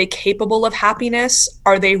 Are they capable of happiness?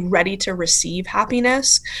 Are they ready to receive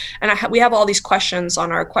happiness? And we have all these questions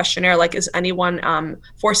on our questionnaire, like, is anyone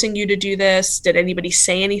forcing you to do this? Did anybody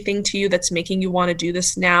say anything to you that's making you want to do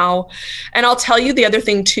this now? And I'll tell you the other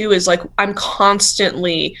thing too is, like, I'm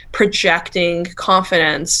constantly projecting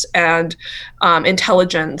confidence and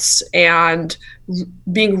intelligence and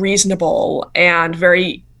being reasonable and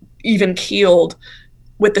very even keeled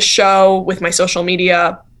with the show, with my social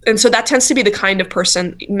media. And so that tends to be the kind of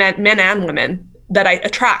person, men and women, that I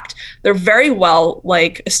attract. They're very well,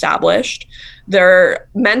 like, established. They're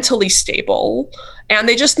mentally stable, and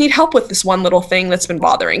they just need help with this one little thing that's been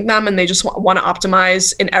bothering them, and they just want to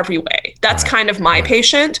optimize in every way. That's kind of my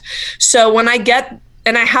patient. So when I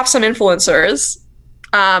have some influencers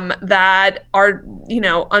that are,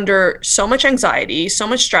 under so much anxiety, so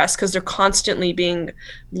much stress, because they're constantly being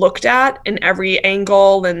looked at in every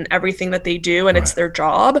angle and everything that they do, and it's their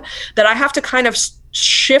job, that I have to kind of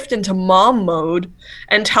shift into mom mode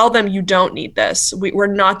and tell them, you don't need this. We're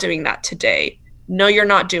not doing that today. No, you're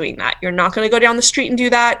not doing that. You're not going to go down the street and do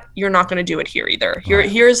that. You're not going to do it here either.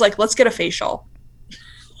 Here's like, let's get a facial.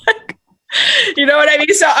 You know what I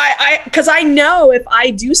mean? So because I know if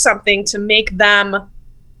I do something to make them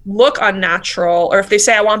look unnatural, or if they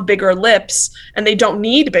say I want bigger lips and they don't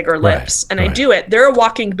need bigger lips, and I do it, they're a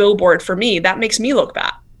walking billboard for me. That makes me look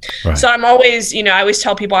bad. So I'm always, I always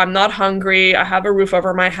tell people I'm not hungry. I have a roof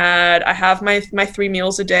over my head. I have my 3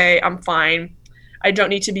 meals a day. I'm fine. I don't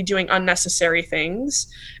need to be doing unnecessary things.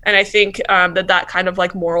 And I think that kind of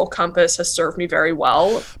like moral compass has served me very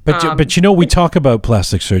well. But we talk about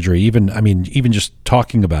plastic surgery, even just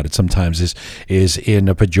talking about it sometimes is in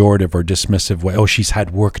a pejorative or dismissive way. Oh, she's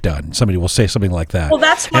had work done. Somebody will say something like that. Well,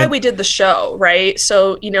 that's why we did the show, right?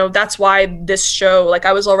 So, that's why this show, like,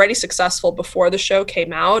 I was already successful before the show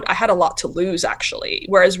came out. I had a lot to lose, actually.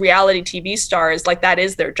 Whereas reality TV stars, like, that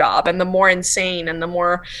is their job. And the more insane and the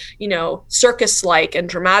more, circus-like and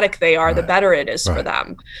dramatic they are, the better it is for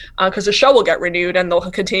them. Because the show will get renewed and they'll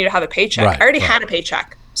continue to have a paycheck. I already had a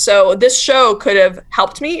paycheck. So this show could have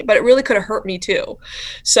helped me, but it really could have hurt me too.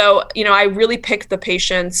 So, I really picked the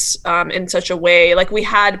patients in such a way. Like, we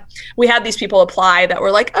had these people apply that were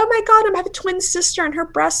like, oh my God, I have a twin sister and her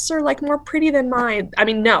breasts are like more pretty than mine. I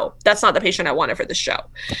mean, no, that's not the patient I wanted for the show.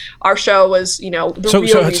 Our show was, So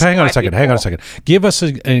hang on a second. Give us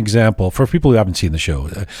an example for people who haven't seen the show.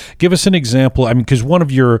 Give us an example. Because one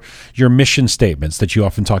of your mission statements that you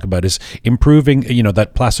often talk about is improving,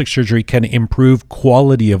 that plastic surgery can improve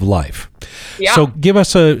quality of life. Yeah. So give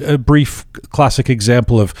us a brief classic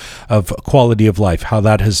example of quality of life, how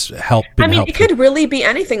that has helped. It could really be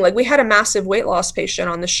anything. Like, we had a massive weight loss patient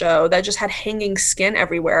on the show that just had hanging skin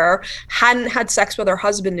everywhere, hadn't had sex with her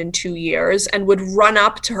husband in 2 years, and would run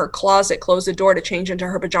up to her closet, close the door to change into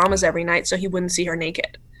her pajamas every night so he wouldn't see her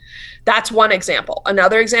naked. That's one example.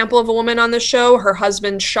 Another example of a woman on the show, her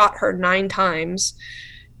husband shot her 9 times,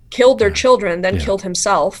 killed their children, then killed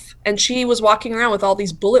himself. And she was walking around with all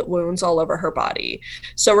these bullet wounds all over her body.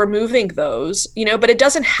 So removing those, but it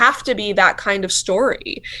doesn't have to be that kind of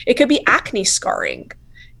story. It could be acne scarring.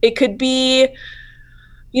 It could be,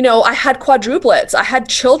 I had quadruplets, I had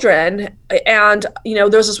children, and, there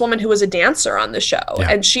was this woman who was a dancer on the show,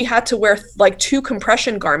 and she had to wear like 2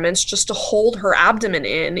 compression garments just to hold her abdomen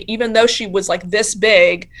in, even though she was like this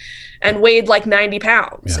big and weighed like 90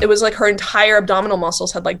 pounds. It was like her entire abdominal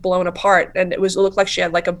muscles had like blown apart, and it looked like she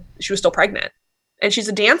had she was still pregnant, and she's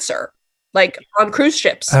a dancer, like on cruise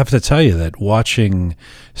ships. I have to tell you that watching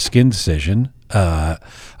Skin Decision,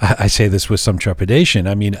 I say this with some trepidation.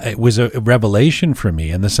 It was a revelation for me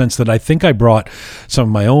in the sense that I think I brought some of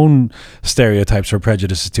my own stereotypes or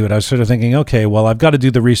prejudices to it. I was sort of thinking, okay, well, I've got to do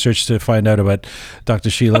the research to find out about Dr.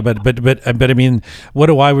 Sheila, but what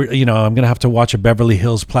do I'm going to have to watch a Beverly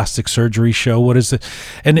Hills plastic surgery show. What is it?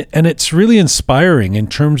 And it's really inspiring in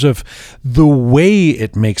terms of the way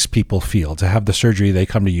it makes people feel to have the surgery they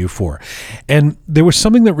come to you for. And there was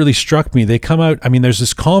something that really struck me. They come out, there's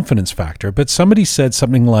this confidence factor, but somebody said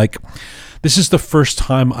something like, this is the first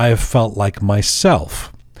time I have felt like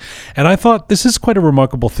myself. And I thought this is quite a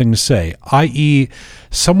remarkable thing to say, i.e.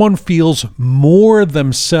 someone feels more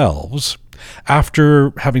themselves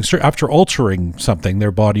after altering something,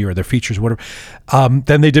 their body or their features, whatever,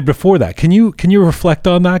 than they did before that. Can you reflect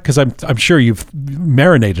on that? Because I'm sure you've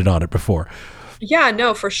marinated on it before. Yeah,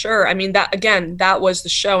 no, for sure. That was the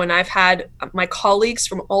show. And I've had my colleagues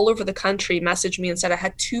from all over the country message me and said, I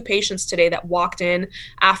had 2 patients today that walked in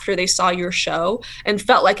after they saw your show and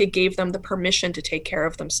felt like it gave them the permission to take care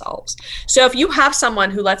of themselves. So if you have someone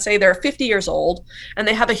who, let's say they're 50 years old and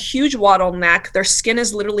they have a huge wattle neck, their skin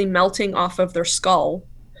is literally melting off of their skull,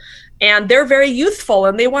 and they're very youthful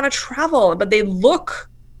and they want to travel, but they look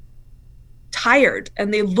tired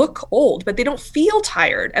and they look old, but they don't feel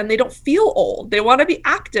tired and they don't feel old. They want to be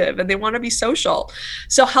active and they want to be social.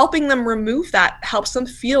 So helping them remove that helps them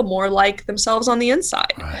feel more like themselves on the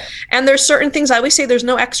inside. Right. And there's certain things I always say, there's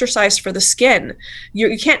no exercise for the skin.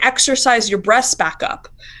 You can't exercise your breasts back up.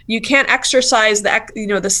 You can't exercise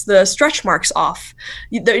the stretch marks off.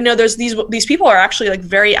 There's these people are actually like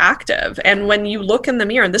very active. And when you look in the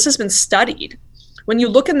mirror, and this has been studied, when you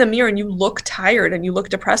look in the mirror and you look tired and you look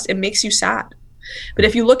depressed, it makes you sad. But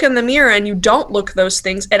if you look in the mirror and you don't look those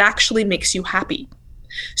things, it actually makes you happy.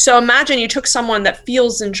 So imagine you took someone that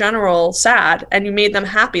feels in general sad and you made them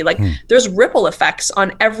happy. Like there's ripple effects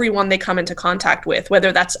on everyone they come into contact with,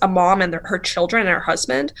 whether that's a mom and her children and her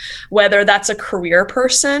husband, whether that's a career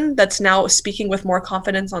person that's now speaking with more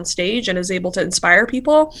confidence on stage and is able to inspire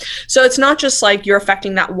people. So it's not just like you're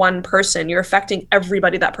affecting that one person, you're affecting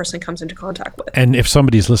everybody that person comes into contact with. And if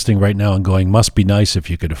somebody's listening right now and going, must be nice if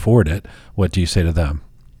you could afford it, what do you say to them?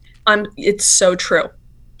 It's so true.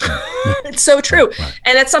 It's so true. Right.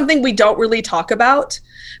 And it's something we don't really talk about,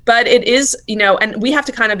 but it is, and we have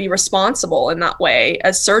to kind of be responsible in that way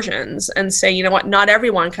as surgeons and say, you know what, not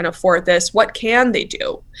everyone can afford this. What can they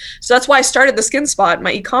do? So that's why I started the Skin Spot,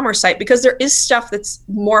 my e-commerce site, because there is stuff that's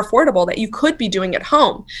more affordable that you could be doing at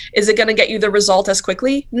home. Is it going to get you the result as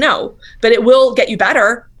quickly? No, but it will get you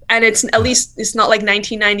better. And it's at least, it's not like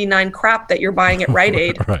 $19.99 crap that you're buying at Rite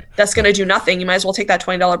Aid. Right. That's going to do nothing. You might as well take that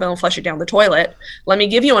 $20 bill and flush it down the toilet. Let me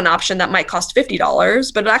give you an option that might cost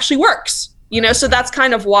 $50, but it actually works. So that's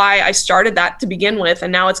kind of why I started that to begin with.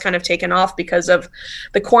 And now it's kind of taken off because of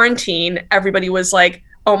the quarantine. Everybody was like,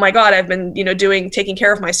 oh my God, I've been, taking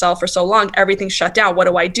care of myself for so long. Everything's shut down. What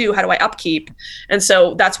do I do? How do I upkeep? And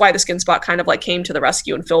so that's why the Skin Spot kind of like came to the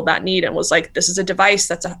rescue and filled that need and was like, this is a device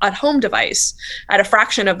that's an at-home device at a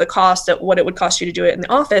fraction of the cost of what it would cost you to do it in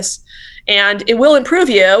the office. And it will improve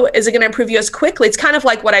you. Is it going to improve you as quickly? It's kind of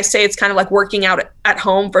like what I say, it's kind of like working out at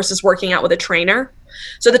home versus working out with a trainer.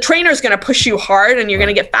 So the trainer is going to push you hard and you're going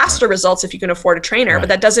to get faster results if you can afford a trainer, but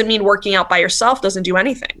that doesn't mean working out by yourself doesn't do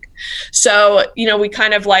anything. So, we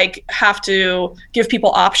kind of like have to give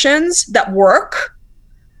people options that work,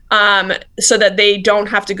 so that they don't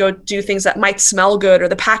have to go do things that might smell good or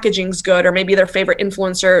the packaging's good, or maybe their favorite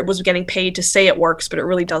influencer was getting paid to say it works, but it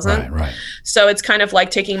really doesn't. Right. So it's kind of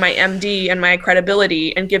like taking my MD and my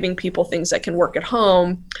credibility and giving people things that can work at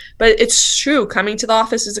home. But it's true, coming to the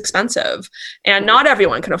office is expensive and not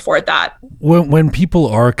everyone can afford that. When people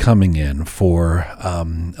are coming in for,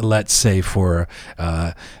 let's say for,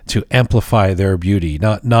 to amplify their beauty,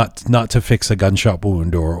 not to fix a gunshot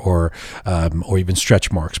wound or even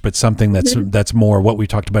stretch marks, but something that's more what we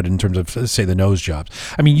talked about in terms of, say, the nose jobs.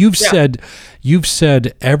 I mean, you've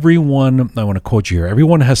said everyone, I want to quote you here,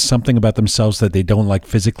 everyone has something about themselves that they don't like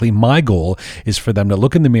physically. My goal is for them to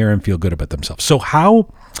look in the mirror and feel good about themselves. So how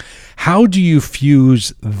do you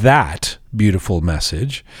fuse that beautiful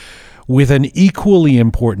message with an equally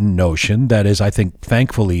important notion that is, I think,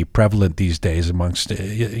 thankfully prevalent these days amongst,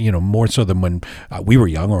 more so than when we were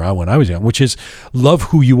young or when I was young, which is love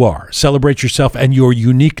who you are, celebrate yourself and your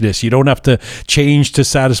uniqueness. You don't have to change to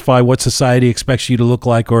satisfy what society expects you to look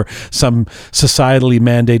like or some societally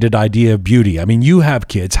mandated idea of beauty. I mean, you have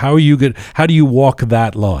kids. How do you walk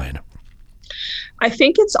that line? I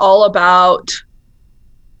think it's all about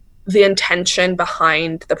the intention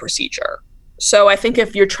behind the procedure. So I think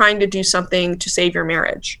if you're trying to do something to save your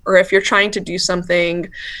marriage, or if you're trying to do something,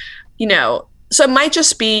 so it might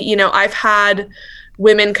just be, I've had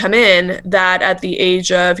women come in that at the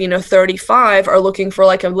age of, 35 are looking for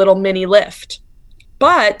like a little mini lift,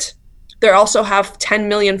 but they also have 10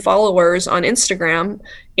 million followers on Instagram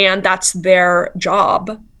and that's their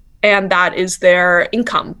job and that is their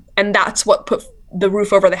income. And that's what put the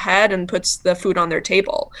roof over the head and puts the food on their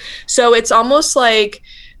table. So it's almost like,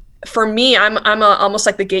 for me, I'm almost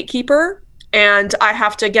like the gatekeeper, and I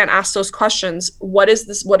have to again ask those questions. What is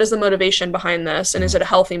this? What is the motivation behind this? And is it a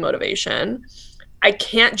healthy motivation? I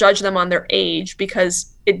can't judge them on their age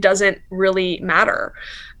because it doesn't really matter.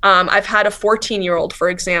 I've had a 14-year-old,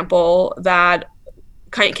 for example, that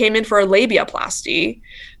came in for a labiaplasty,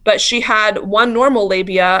 but she had one normal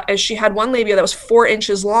labia and she had one labia that was 4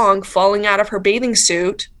 inches long falling out of her bathing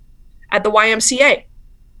suit at the YMCA.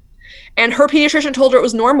 And her pediatrician told her it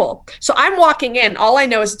was normal. So I'm walking in, all I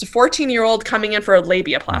know is it's a 14-year-old coming in for a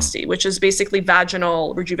labiaplasty, which is basically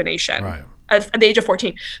vaginal rejuvenation. Right. at the age of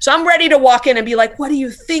 14. So I'm ready to walk in and be like, what are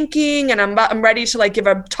you thinking? And I'm ready to like give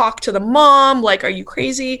a talk to the mom. Like, are you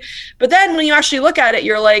crazy? But then when you actually look at it,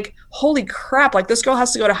 you're like, holy crap, like this girl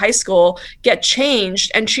has to go to high school, get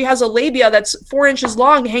changed, and she has a labia that's 4 inches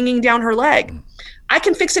long hanging down her leg. I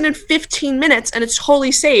can fix it in 15 minutes and it's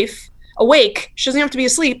totally safe, awake. She doesn't have to be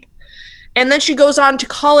asleep. And then she goes on to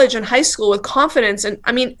college and high school with confidence. And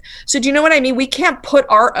I mean, so do you know what I mean? We can't put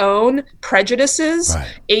our own prejudices,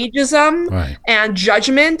 ageism, and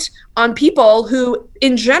judgment on people who,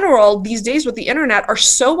 in general, these days with the internet are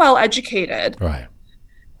so well educated.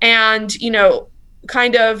 And, you know,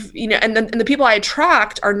 kind of, you know, and the people I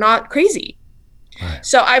attract are not crazy.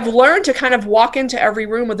 So I've learned to kind of walk into every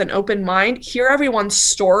room with an open mind, hear everyone's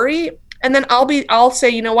story, and then I'll say,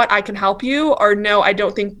 you know what, I can help you, or no, I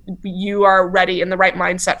don't think you are ready in the right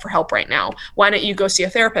mindset for help right now. Why don't you go see a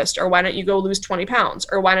therapist, or why don't you go lose 20 pounds,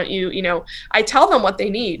 or why don't you, you know, I tell them what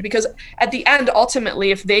they need, because at the end,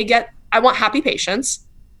 ultimately, if they get, I want happy patients,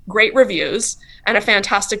 great reviews, and a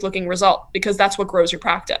fantastic looking result, because that's what grows your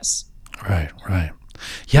practice. Right.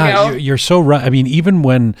 Yeah, you know? You're so right. I mean, even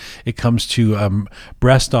when it comes to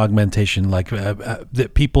breast augmentation, like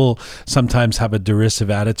that people sometimes have a derisive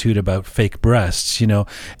attitude about fake breasts, you know.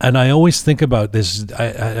 And I always think about this. I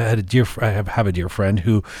have a dear friend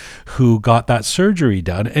who got that surgery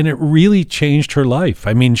done, and it really changed her life.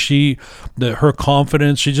 I mean, her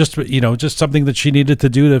confidence, she just, you know, just something that she needed to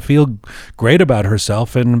do to feel great about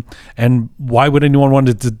herself. And why would anyone want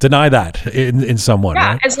to deny that in someone?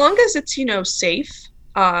 Yeah, right? As long as it's, you know, safe.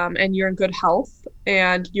 And you're in good health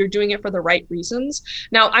and you're doing it for the right reasons.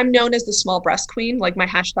 Now, I'm known as the small breast queen, like my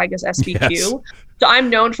hashtag is SBQ. Yes. So I'm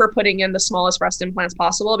known for putting in the smallest breast implants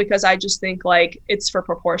possible, because I just think like it's for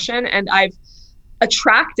proportion. And I've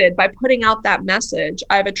attracted, by putting out that message,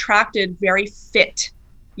 I've attracted very fit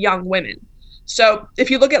young women. So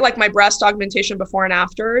if you look at like my breast augmentation before and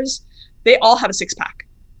afters, they all have a 6-pack.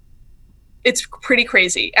 It's pretty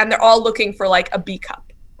crazy. And they're all looking for like a B cup.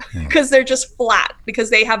 Because they're just flat, because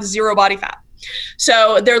they have zero body fat.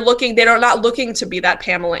 So they're not looking to be that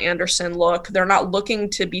Pamela Anderson look. They're not looking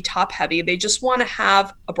to be top heavy. They just want to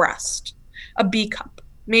have a breast, a B cup,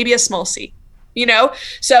 maybe a small C, you know?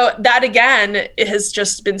 So that again, it has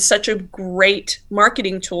just been such a great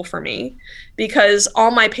marketing tool for me, because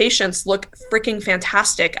all my patients look freaking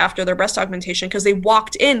fantastic after their breast augmentation, because they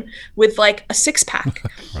walked in with like a 6-pack,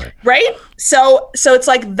 right? So it's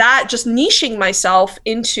like that, just niching myself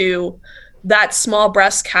into that small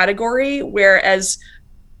breast category, whereas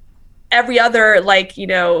every other, like, you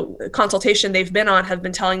know, consultation they've been on have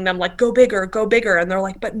been telling them like, go bigger. And they're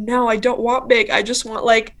like, but no, I don't want big. I just want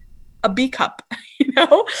like a B cup, you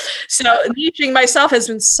know? So niching myself has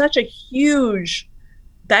been such a huge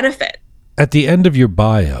benefit. At the end of your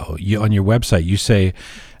bio, on your website, you say,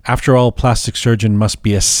 after all, plastic surgeon must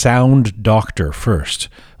be a sound doctor first.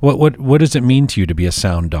 What does it mean to you to be a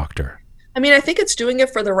sound doctor? I mean, I think it's doing it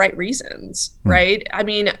for the right reasons, right? I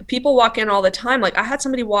mean, people walk in all the time. Like I had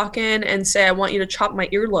somebody walk in and say, I want you to chop my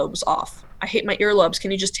earlobes off. I hate my earlobes. Can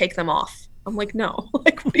you just take them off? I'm like, no,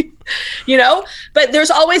 like, you know, but there's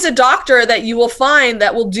always a doctor that you will find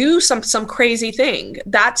that will do some crazy thing.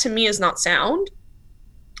 That to me is not sound.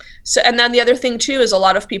 So, and then the other thing too, is a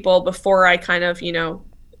lot of people, before I kind of, you know,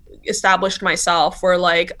 established myself, were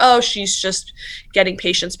like, oh, she's just getting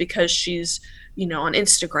patients because she's, you know, on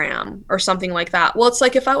Instagram or something like that. Well, it's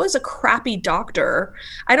like, if I was a crappy doctor,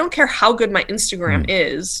 I don't care how good my Instagram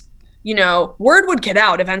is, you know, word would get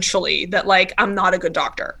out eventually that like, I'm not a good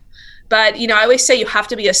doctor. But, you know, I always say you have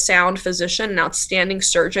to be a sound physician, an outstanding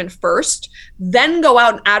surgeon first, then go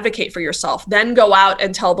out and advocate for yourself, then go out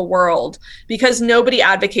and tell the world, because nobody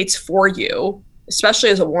advocates for you, especially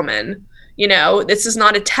as a woman. You know, this is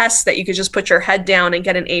not a test that you could just put your head down and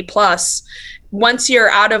get an A+. Once you're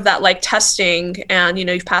out of that like testing and, you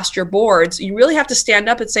know, you've passed your boards, you really have to stand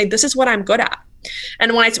up and say, this is what I'm good at.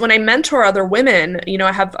 And when I mentor other women, you know,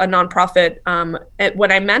 I have a nonprofit,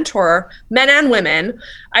 when I mentor men and women,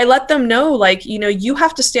 I let them know, like, you know, you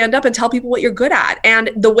have to stand up and tell people what you're good at. And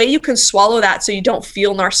the way you can swallow that so you don't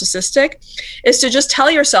feel narcissistic is to just tell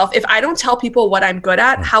yourself, if I don't tell people what I'm good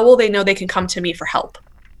at, how will they know they can come to me for help?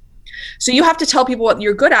 So you have to tell people what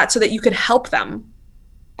you're good at so that you can help them.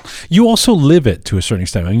 You also live it to a certain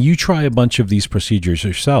extent. I mean, you try a bunch of these procedures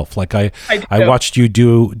yourself. Like I watched you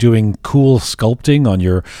doing cool sculpting on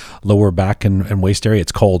your lower back and waist area.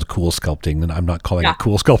 It's called cool sculpting, and I'm not calling it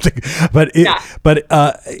cool sculpting. But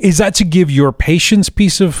is that to give your patients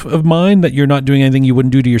peace of mind that you're not doing anything you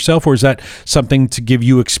wouldn't do to yourself, or is that something to give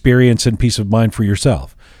you experience and peace of mind for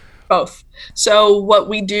yourself? Both. So what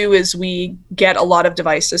we do is we get a lot of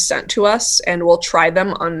devices sent to us, and we'll try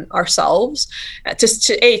them on ourselves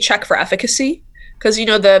to check for efficacy. Because, you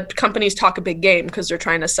know, the companies talk a big game because they're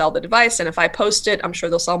trying to sell the device. And if I post it, I'm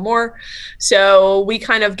sure they'll sell more. So we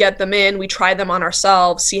kind of get them in, we try them on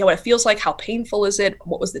ourselves, see how it feels like, how painful is it,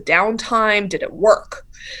 what was the downtime, did it work?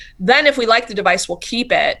 Then if we like the device, we'll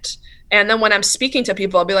keep it. And then when I'm speaking to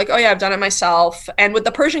people, I'll be like, oh yeah, I've done it myself. And with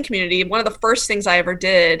the Persian community, one of the first things I ever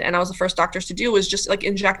did, and I was the first doctors to do, was just like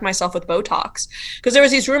inject myself with Botox. Because there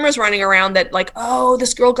was these rumors running around that like, oh,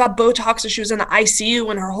 this girl got Botox and she was in the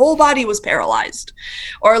ICU and her whole body was paralyzed.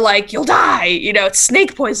 Or like, you'll die, you know, it's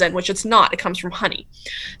snake poison, which it's not, it comes from honey.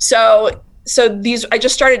 So I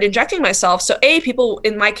just started injecting myself. So A, people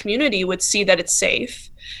in my community would see that it's safe.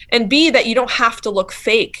 And B, that you don't have to look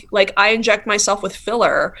fake. Like I inject myself with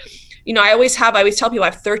filler. You know, I always tell people I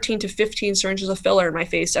have 13 to 15 syringes of filler in my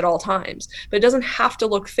face at all times, but it doesn't have to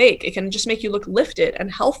look fake. It can just make you look lifted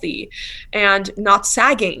and healthy and not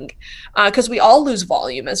sagging, because we all lose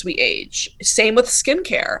volume as we age. Same with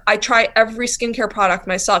skincare. I try every skincare product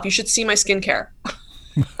myself. You should see my skincare.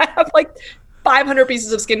 I have like 500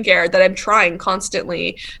 pieces of skincare that I'm trying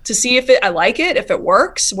constantly to see if I like it, if it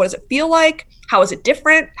works, what does it feel like? How is it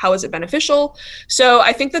different? How is it beneficial? So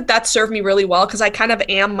I think that served me really well because I kind of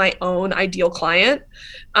am my own ideal client.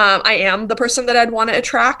 I am the person that I'd want to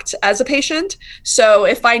attract as a patient. So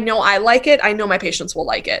if I know I like it, I know my patients will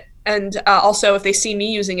like it. And also if they see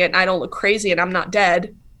me using it and I don't look crazy and I'm not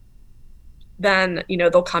dead, then, you know,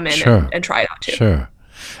 they'll come in and try it out too. Sure.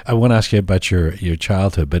 I want to ask you about your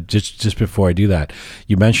childhood, but just before I do that,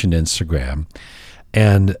 you mentioned Instagram.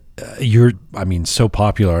 And you're, I mean, so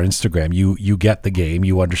popular on Instagram. You get the game.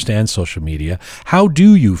 You understand social media. How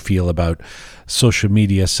do you feel about social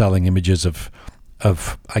media selling images of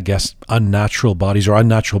I guess unnatural bodies or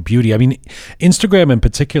unnatural beauty? I mean, Instagram in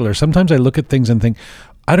particular. Sometimes I look at things and think,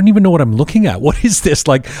 I don't even know what I'm looking at. What is this?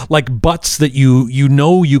 Like butts that you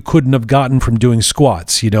know you couldn't have gotten from doing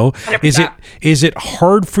squats. You know, 100%. Is it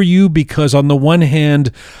hard for you because on the one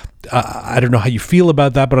hand, I don't know how you feel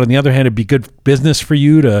about that, but on the other hand, it'd be good business for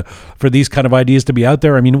you for these kind of ideas to be out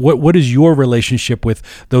there. I mean, what is your relationship with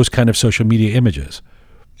those kind of social media images?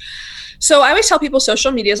 So I always tell people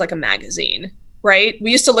social media is like a magazine, right?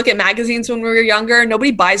 We used to look at magazines when we were younger.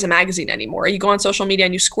 Nobody buys a magazine anymore. You go on social media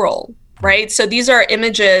and you scroll, right? So these are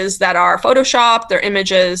images that are Photoshopped. They're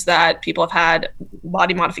images that people have had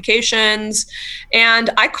body modifications,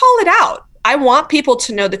 and I call it out. I want people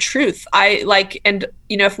to know the truth. And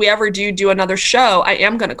you know, if we ever do another show, I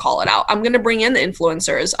am going to call it out. I'm going to bring in the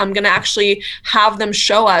influencers. I'm going to actually have them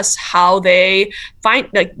show us how they they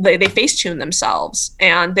Facetune themselves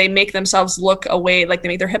and they make themselves look away, like they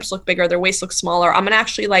make their hips look bigger, their waist look smaller. I'm going to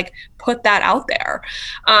actually like put that out there.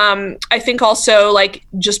 I think also like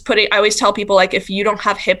I always tell people like, if you don't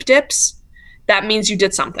have hip dips, that means you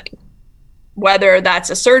did something, whether that's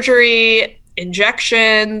a surgery,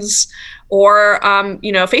 injections, or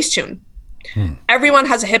Facetune. Everyone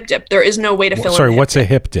has a hip dip. There is no way to fill in. Sorry, what's a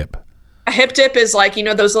hip dip? A hip dip is like, you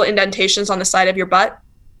know, those little indentations on the side of your butt.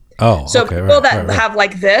 Oh, so okay, people that have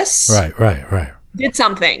like this right did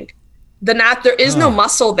something. There is no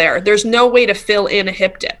muscle there. There's no way to fill in a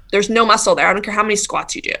hip dip. There's no muscle there. I don't care how many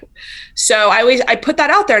squats you do. So I put that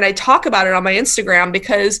out there and I talk about it on my Instagram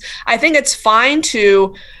because I think it's fine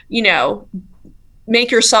to, you know,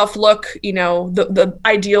 make yourself look, you know, the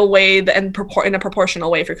ideal way and in a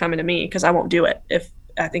proportional way if you're coming to me, because I won't do it if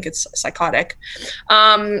I think it's psychotic.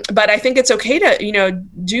 But I think it's okay to, you know,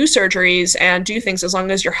 do surgeries and do things as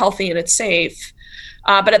long as you're healthy and it's safe.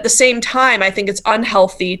 But at the same time, I think it's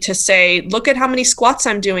unhealthy to say, look at how many squats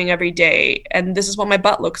I'm doing every day. And this is what my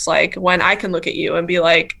butt looks like, when I can look at you and be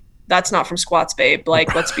like, that's not from squats, babe.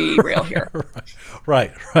 Like, let's be real here.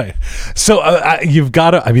 Right. So there's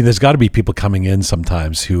got to be people coming in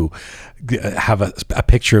sometimes who have a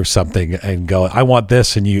picture of something and go, I want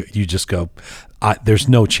this. And you just go, there's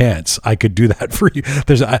no chance I could do that for you.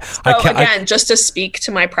 Just to speak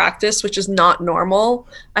to my practice, which is not normal,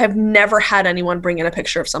 I have never had anyone bring in a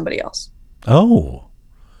picture of somebody else. Oh,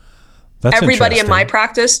 that's everybody in my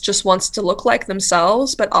practice just wants to look like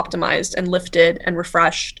themselves, but optimized and lifted and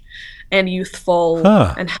refreshed and youthful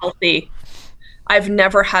and healthy. I've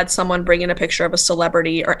never had someone bring in a picture of a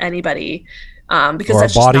celebrity or anybody because or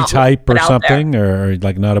that's a body just type or something, or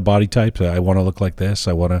like not a body type. I want to look like this.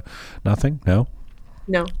 I want to nothing. No.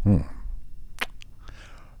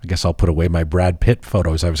 I guess I'll put away my Brad Pitt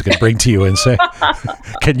photos I was going to bring to you and say,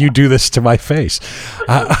 can you do this to my face?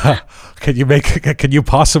 Can you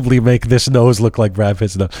possibly make this nose look like Brad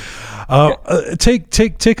Pitt's nose?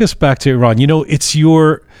 Take us back to Iran. You know,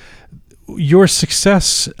 your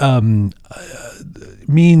success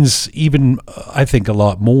means even, I think, a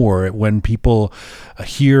lot more when people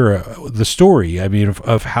hear the story. I mean,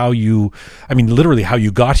 of how you, I mean, literally how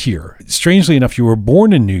you got here. Strangely enough, you were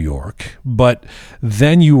born in New York, but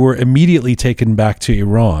then you were immediately taken back to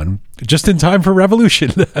Iran just in time for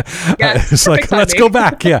revolution. Yeah, it's like, let's go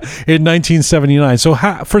back. Yeah, in 1979. So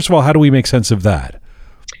first of all, how do we make sense of that?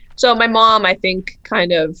 So my mom, I think,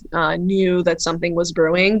 kind of knew that something was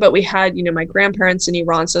brewing, but we had, my grandparents in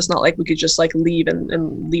Iran, so it's not like we could just like leave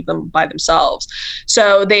and leave them by themselves.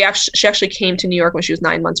 So she actually came to New York when she was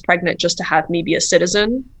 9 months pregnant just to have me be a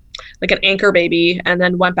citizen, like an anchor baby, and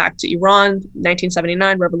then went back to Iran.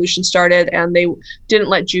 1979, revolution started, and they didn't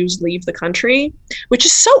let Jews leave the country, which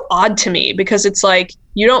is so odd to me because it's like,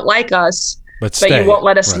 you don't like us, but you won't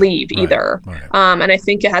let us leave either. Right. And I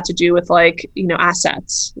think it had to do with like,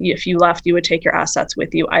 assets. If you left, you would take your assets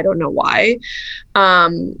with you. I don't know why.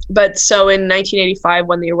 But so in 1985,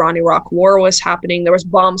 when the Iran-Iraq war was happening, there was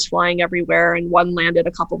bombs flying everywhere, and one landed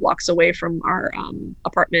a couple blocks away from our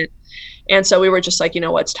apartment. And so we were just like,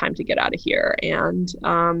 it's time to get out of here. And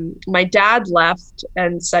my dad left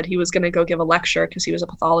and said he was going to go give a lecture because he was a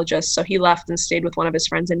pathologist. So he left and stayed with one of his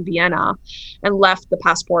friends in Vienna and left the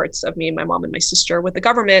passports of me and my mom and my sister with the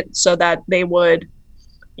government so that they would,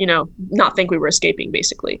 not think we were escaping,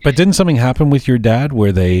 basically. But didn't something happen with your dad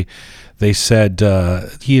where they said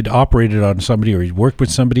he had operated on somebody or he worked with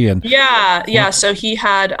somebody? And yeah. So he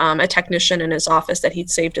had a technician in his office that he'd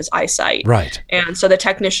saved his eyesight. Right. And so the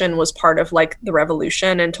technician was part of like the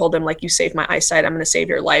revolution and told him like, you saved my eyesight, I'm going to save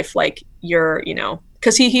your life. Like you're,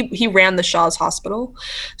 because he ran the Shah's hospital.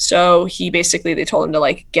 So they told him to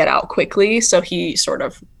like get out quickly. So he sort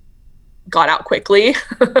of got out quickly.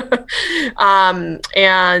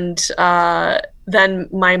 Then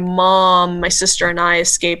my mom, my sister, and I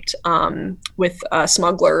escaped with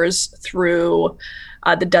smugglers through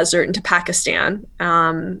the desert into Pakistan.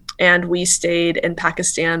 And we stayed in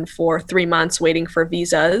Pakistan for 3 months waiting for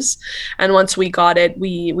visas. And once we got it,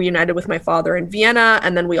 we reunited with my father in Vienna,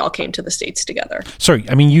 and then we all came to the States together. Sorry,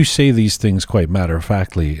 I mean, you say these things quite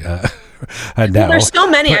matter-of-factly. And now, there's so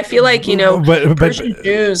many. I feel like, Persian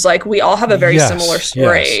Jews, like we all have a very similar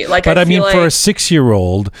story. Yes. Like, but I mean, for a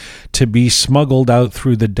 6-year-old to be smuggled out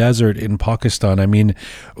through the desert in Pakistan, I mean,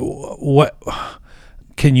 what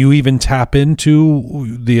can you even tap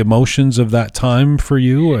into the emotions of that time for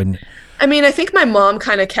you? And I mean, I think my mom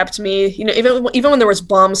kind of kept me, even when there was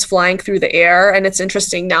bombs flying through the air. And it's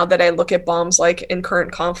interesting now that I look at bombs like in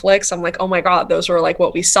current conflicts, I'm like, oh my God, those were like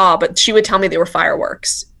what we saw. But she would tell me they were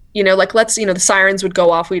fireworks. The sirens would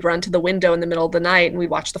go off, we'd run to the window in the middle of the night and we'd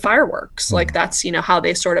watch the fireworks. Like that's, how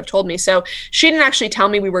they sort of told me. So she didn't actually tell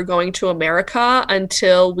me we were going to America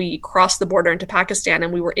until we crossed the border into Pakistan,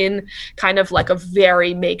 and we were in kind of like a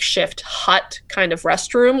very makeshift hut kind of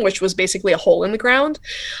restroom, which was basically a hole in the ground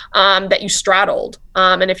that you straddled.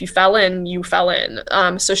 And if you fell in, you fell in.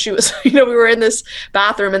 So she was, we were in this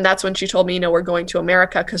bathroom, and that's when she told me, we're going to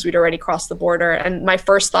America because we'd already crossed the border. And my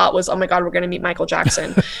first thought was, oh my God, we're going to meet Michael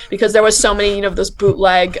Jackson. Because there was so many, those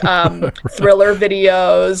bootleg Thriller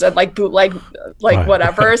videos and like bootleg,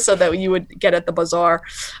 whatever, so that you would get at the bazaar.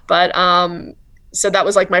 But so that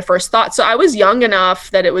was like my first thought. So I was young enough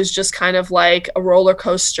that it was just kind of like a roller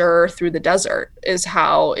coaster through the desert is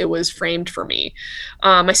how it was framed for me.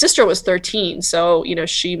 My sister was 13, so,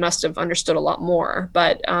 she must have understood a lot more.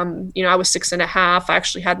 But, I was 6.5. I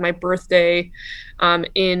actually had my birthday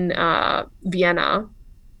in Vienna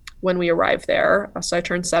when we arrived there. So I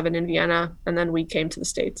turned 7 in Vienna, and then we came to the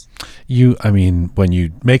States. When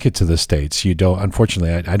you make it to the States, you don't,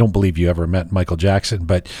 unfortunately, I don't believe you ever met Michael Jackson,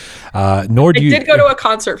 but nor do you. I did go to a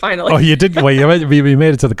concert finally. Oh, you did? Well, you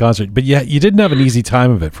made it to the concert, but you didn't have an easy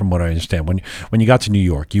time of it, from what I understand. When you got to New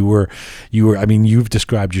York, you were, you've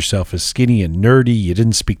described yourself as skinny and nerdy. You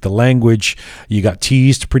didn't speak the language. You got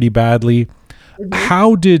teased pretty badly. Mm-hmm.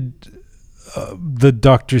 How did the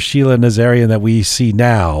Dr. Sheila Nazarian that we see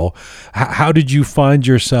now, how did you find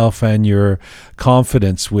yourself and your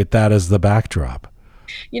confidence with that as the backdrop?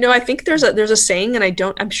 I think there's a saying, and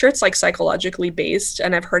I'm sure it's like psychologically based,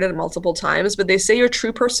 and I've heard it multiple times, but they say your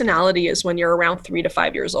true personality is when you're around 3 to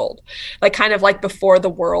 5 years old, like kind of like before the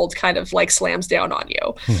world kind of like slams down on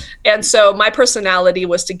you. And so my personality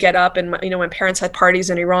was to get up, and when parents had parties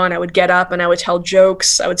in Iran, I would get up and I would tell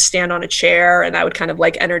jokes. I would stand on a chair and I would kind of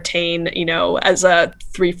like entertain, as a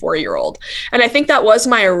 3-4-year-old. And I think that was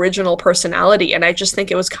my original personality. And I just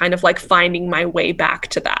think it was kind of like finding my way back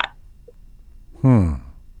to that.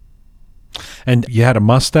 And you had a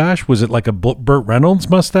mustache. Was it like a Burt Reynolds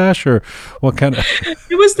mustache, or what kind of?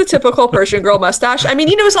 It was the typical Persian girl mustache. I mean,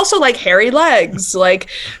 it was also like hairy legs. Like,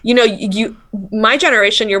 my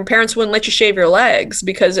generation, your parents wouldn't let you shave your legs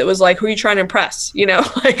because it was like, who are you trying to impress?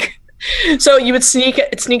 Like. So you would sneak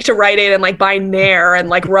to Rite Aid and like buy Nair and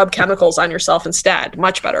like rub chemicals on yourself instead.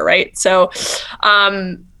 Much better, right? So,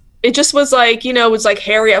 it just was like, it was like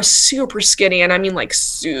hairy. I was super skinny, and I mean like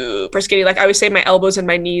super skinny. Like I would say my elbows and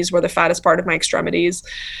my knees were the fattest part of my extremities.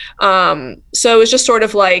 So it was just sort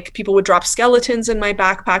of like people would drop skeletons in my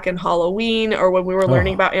backpack in Halloween, or when we were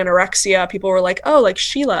learning about anorexia, people were like, "Oh, like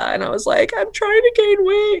Sheila," and I was like, "I'm trying to gain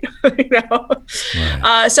weight,"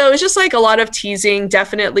 Right. So it was just like a lot of teasing.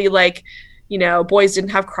 Definitely like. Boys didn't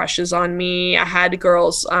have crushes on me. I had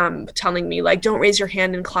girls telling me like, don't raise your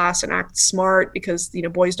hand in class and act smart because,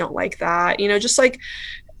 boys don't like that. Just like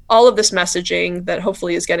all of this messaging that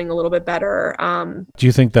hopefully is getting a little bit better. Do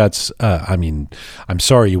you think that's, I'm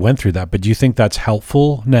sorry you went through that, but do you think that's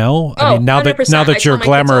helpful now? I mean, now 100%. that you're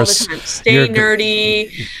glamorous. Stay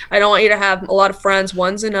nerdy. I don't want you to have a lot of friends.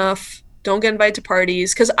 One's enough. Don't get invited to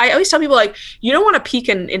parties. Because I always tell people, like, you don't want to peak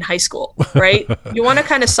in high school, right? You want to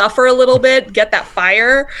kind of suffer a little bit, get that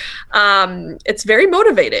fire. It's very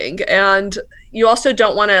motivating. And you also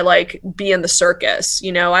don't want to, like, be in the circus.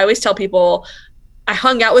 I always tell people, I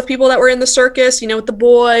hung out with people that were in the circus, with the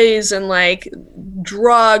boys and, like,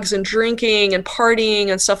 drugs and drinking and partying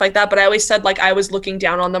and stuff like that. But I always said, like, I was looking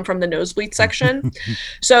down on them from the nosebleed section.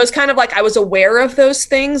 So it's kind of like I was aware of those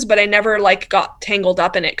things, but I never, like, got tangled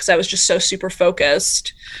up in it because I was just so super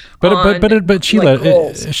focused. But Sheila,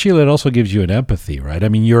 it also gives you an empathy, right? I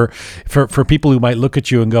mean, you're for people who might look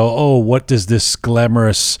at you and go, "Oh, what does this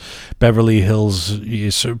glamorous Beverly Hills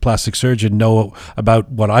plastic surgeon know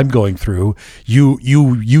about what I'm going through?"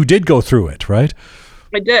 You did go through it, right?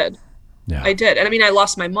 I did. Yeah. I did. And I mean, I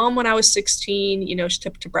lost my mom when I was 16, she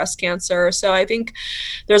took to breast cancer. So I think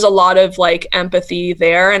there's a lot of like empathy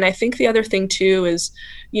there. And I think the other thing too is,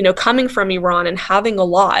 coming from Iran and having a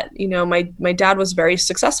lot, my dad was very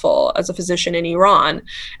successful as a physician in Iran,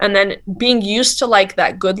 and then being used to like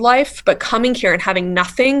that good life, but coming here and having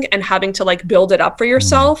nothing and having to like build it up for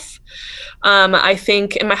yourself. I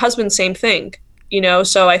think, and my husband, same thing.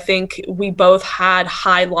 So I think we both had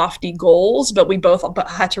high, lofty goals, but we both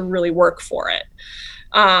had to really work for it.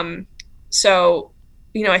 So,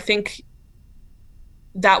 I think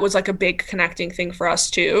that was like a big connecting thing for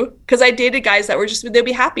us too. Because I dated guys that were they'd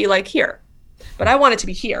be happy like here, but I wanted to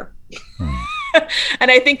be here.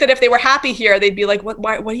 And I think that if they were happy here, they'd be like, what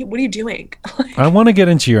are you doing? I want to get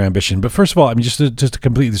into your ambition, but first of all, I mean, just to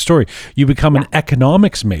complete the story, you become an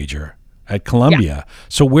economics major at Columbia. Yeah.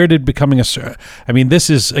 So where did becoming this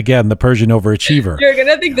is, again, the Persian overachiever. You're going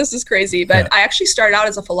to think this is crazy, but I actually started out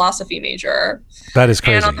as a philosophy major. That is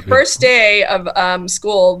crazy. And on the first day of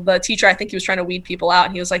school, the teacher, I think he was trying to weed people out.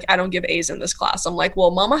 And he was like, I don't give A's in this class. I'm like,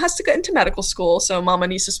 well, mama has to get into medical school. So mama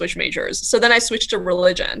needs to switch majors. So then I switched to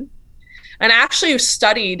religion. And I actually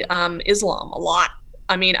studied Islam a lot.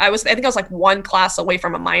 I mean, I think I was like one class away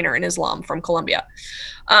from a minor in Islam from Columbia.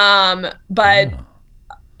 I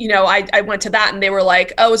went to that and they were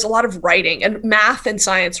like, oh, it's a lot of writing, and math and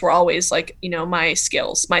science were always like, my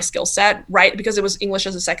skill set, right? Because it was English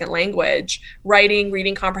as a second language, writing,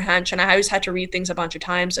 reading comprehension. I always had to read things a bunch of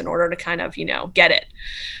times in order to kind of, get it.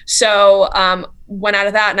 So went out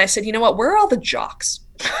of that and I said, you know what, where are all the jocks?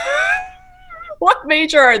 What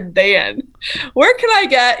major are they in? Where can I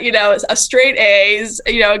get, a straight A's,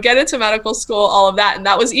 get into medical school, all of that. And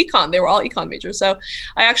that was econ. They were all econ majors. So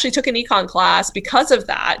I actually took an econ class because of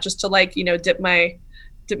that, just to like, dip my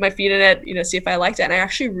feet in it, see if I liked it. And I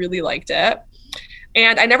actually really liked it.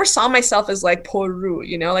 And I never saw myself as like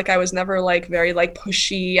poru, like I was never like very like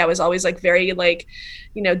pushy. I was always like very like,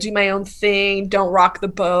 do my own thing, don't rock the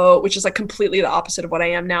boat, which is like completely the opposite of what I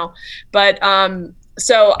am now. But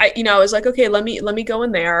so I was like, okay, let me go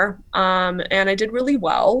in there. And I did really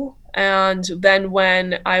well. And then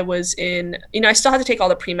when I was in, I still had to take all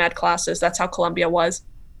the pre-med classes. That's how Columbia was.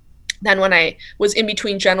 Then when I was in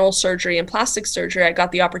between general surgery and plastic surgery, I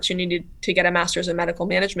got the opportunity to get a master's in medical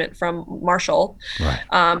management from Marshall. Right.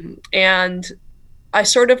 And I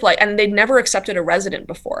sort of like, and they'd never accepted a resident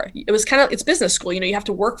before. It was kind of, it's business school, you have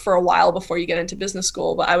to work for a while before you get into business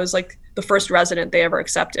school. But I was like the first resident they ever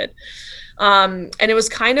accepted. And it was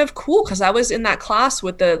kind of cool because I was in that class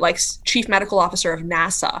with the like chief medical officer of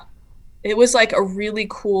NASA. It was like a really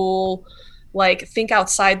cool, like think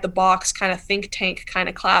outside the box kind of think tank kind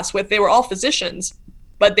of class they were all physicians,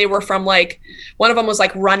 but they were from like, one of them was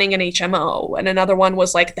like running an HMO and another one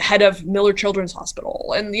was like the head of Miller Children's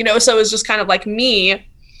Hospital. And, so it was just kind of like me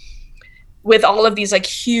with all of these like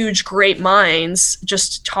huge, great minds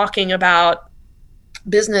just talking about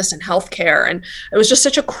business and healthcare. And it was just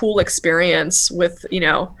such a cool experience with, you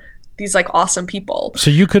know, these like awesome people. So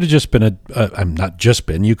you could have just been I'm not just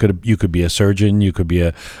been, you could be a surgeon, you could be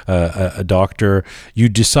a doctor. You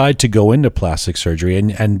decide to go into plastic surgery,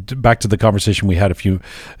 and back to the conversation we had a few,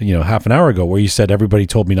 half an hour ago, where you said everybody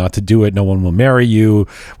told me not to do it. No one will marry you.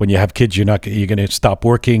 When you have kids, you're going to stop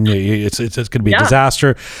working. It's going to be a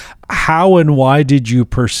disaster. How and why did you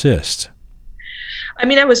persist? I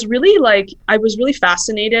mean, I was really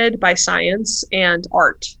fascinated by science and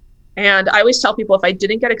art. And I always tell people, if I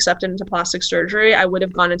didn't get accepted into plastic surgery, I would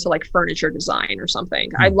have gone into like furniture design or something.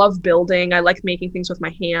 I love building. I like making things with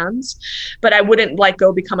my hands, but I wouldn't like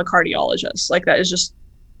go become a cardiologist. Like that is just,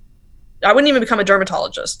 I wouldn't even become a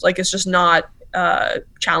dermatologist. Like it's just not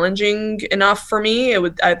challenging enough for me.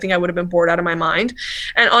 I think I would have been bored out of my mind.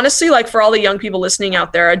 And honestly, like for all the young people listening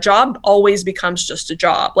out there, a job always becomes just a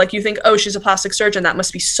job. Like you think, oh, she's a plastic surgeon, that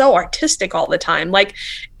must be so artistic all the time. Like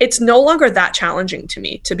it's no longer that challenging to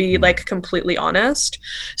me, to be like completely honest.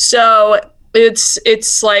 So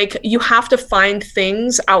it's like you have to find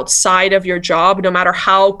things outside of your job, no matter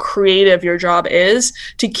how creative your job is,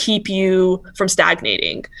 to keep you from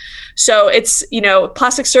stagnating. So it's,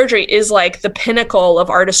 plastic surgery is like the pinnacle of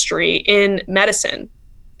artistry in medicine,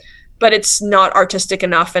 but it's not artistic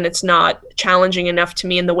enough and it's not challenging enough to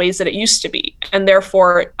me in the ways that it used to be. And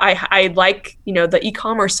therefore I like, the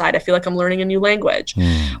e-commerce side. I feel like I'm learning a new language,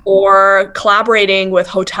 or collaborating with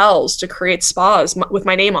hotels to create spas with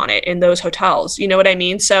my name on it in those hotels. You know what I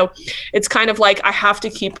mean? So it's kind of like I have to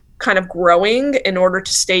keep kind of growing in order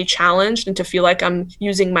to stay challenged and to feel like I'm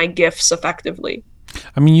using my gifts effectively.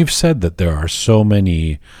 I mean, you've said that there are so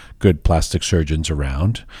many good plastic surgeons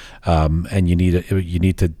around, and you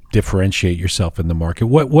need to differentiate yourself in the market.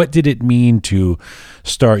 What did it mean to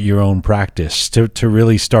start your own practice, to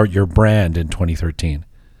really start your brand in 2013?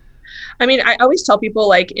 I mean, I always tell people,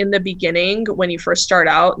 like, in the beginning, when you first start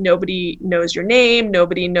out, nobody knows your name,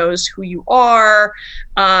 nobody knows who you are.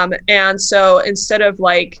 And so instead of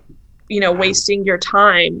like, wasting your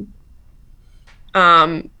time,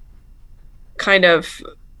 kind of,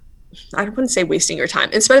 I wouldn't say wasting your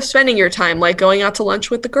time. Instead of spending your time like going out to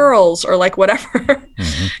lunch with the girls or like whatever,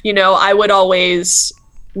 I would always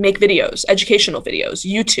make videos, educational videos,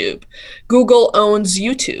 YouTube. Google owns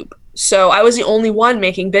YouTube. So I was the only one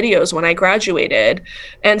making videos when I graduated.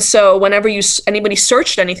 And so whenever anybody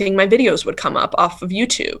searched anything, my videos would come up off of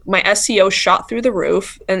YouTube. My SEO shot through the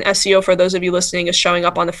roof. And SEO, for those of you listening, is showing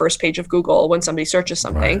up on the first page of Google when somebody searches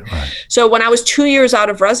something. Right. So when I was 2 years out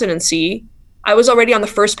of residency, I was already on the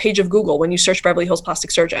first page of Google when you search Beverly Hills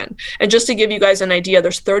plastic surgeon. And just to give you guys an idea,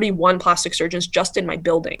 there's 31 plastic surgeons just in my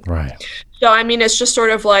building. Right. So, I mean, it's just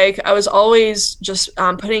sort of like I was always just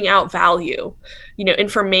putting out value,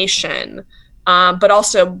 information, but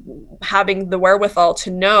also having the wherewithal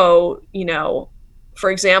to know,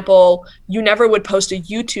 for example, you never would post a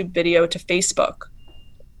YouTube video to Facebook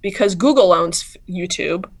because Google owns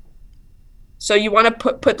YouTube. So you want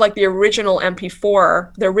to put like the original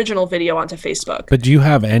MP4, the original video onto Facebook. But do you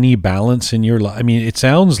have any balance in your life? I mean, it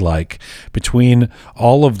sounds like between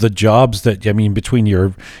all of the jobs between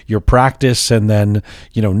your practice and then,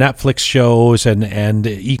 Netflix shows and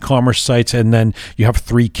e-commerce sites, and then you have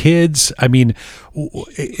 3 kids. I mean,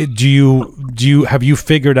 have you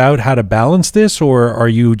figured out how to balance this, or are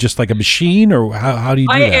you just like a machine, or how do you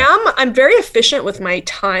do that? I'm very efficient with my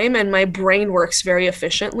time, and my brain works very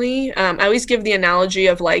efficiently. I always give the analogy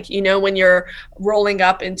of like, when you're rolling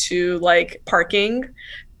up into like parking,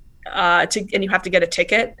 and you have to get a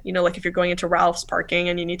ticket, like if you're going into Ralph's parking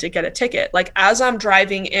and you need to get a ticket, like as I'm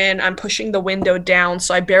driving in, I'm pushing the window down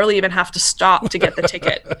so I barely even have to stop to get the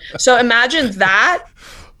ticket. So imagine that,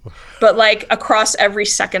 but like across every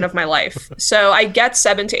second of my life. So I get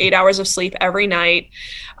 7 to 8 hours of sleep every night.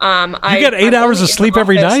 You get 8 hours of sleep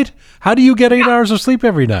every night? How do you get 8 hours of sleep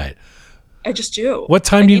every night? I just do. What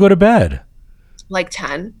time do you go to bed? Like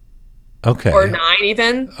 10. Okay. Or 9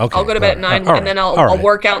 even. Okay. I'll go to bed at 9 and then I'll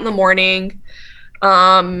work out in the morning,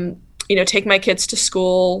 take my kids to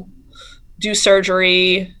school, do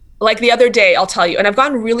surgery. Like the other day, I'll tell you, and I've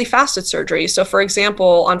gotten really fast at surgery. So for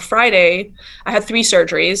example, on Friday, I had 3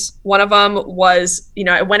 surgeries. One of them was,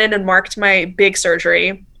 I went in and marked my big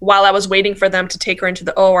surgery. While I was waiting for them to take her into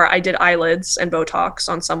the OR, I did eyelids and Botox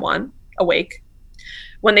on someone awake.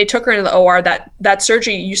 When they took her into the OR, that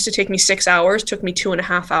surgery used to take me 6 hours, took me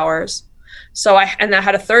 2.5 hours. So I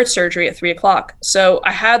had a third surgery at 3:00. So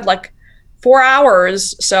I had like 4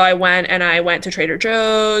 hours. So I went to Trader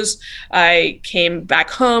Joe's. I came back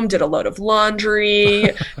home, did a load of laundry,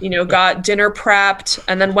 got dinner prepped,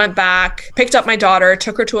 and then went back, picked up my daughter,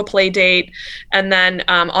 took her to a play date. And then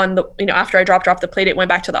after I dropped off the play date, went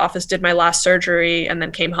back to the office, did my last surgery, and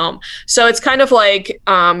then came home. So it's kind of like,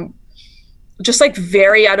 just like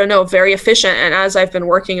very efficient. And as I've been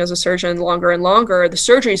working as a surgeon longer and longer, the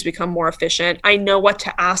surgeries become more efficient. I know what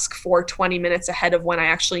to ask for 20 minutes ahead of when I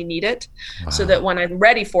actually need it. Wow. So that when I'm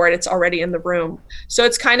ready for it, it's already in the room. So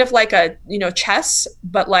it's kind of like a, chess,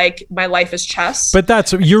 but like my life is chess. But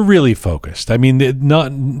you're really focused. I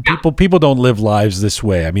mean, people don't live lives this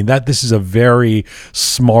way. I mean, this is a very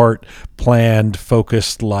smart, planned,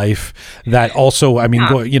 focused life that also, I mean,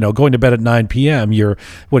 going to bed at 9 p.m., you're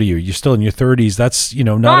still in your 30s. That's,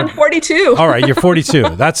 I'm 42. All right. You're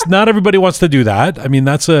 42. That's not everybody wants to do that. I mean,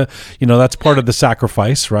 that's that's part of the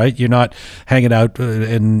sacrifice, right? You're not hanging out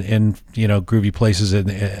in groovy places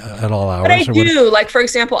at all hours. But I do, like, for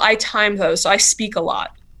example, I time those. So I speak a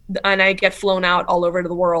lot and I get flown out all over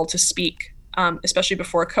the world to speak. Especially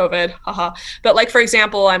before COVID, haha. But like, for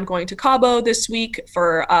example, I'm going to Cabo this week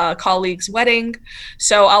for a colleague's wedding.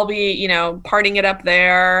 So I'll be, partying it up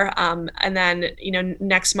there. And then,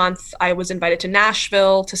 next month I was invited to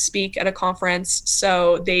Nashville to speak at a conference.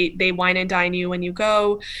 So they wine and dine you when you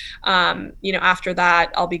go. After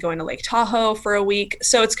that, I'll be going to Lake Tahoe for a week.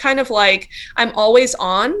 So it's kind of like I'm always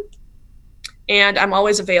on and I'm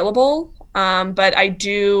always available. But I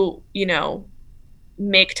do,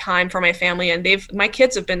 make time for my family, and my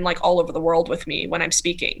kids have been like all over the world with me when I'm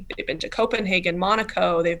speaking. They've been to Copenhagen,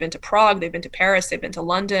 Monaco, they've been to Prague, they've been to Paris, they've been to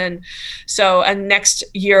London. So, and next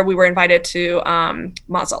year we were invited to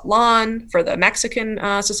Mazatlan for the Mexican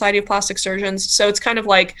Society of Plastic Surgeons. So it's kind of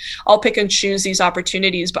like I'll pick and choose these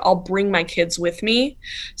opportunities, but I'll bring my kids with me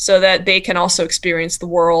so that they can also experience the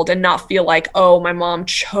world and not feel like, oh, my mom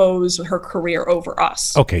chose her career over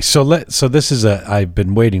us. Okay, so this is I've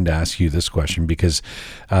been waiting to ask you this question because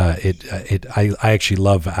I actually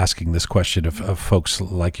love asking this question of folks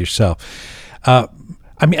like yourself. I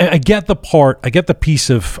mean, I get the piece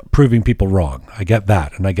of proving people wrong. I get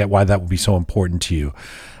that, and I get why that would be so important to you.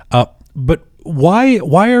 But why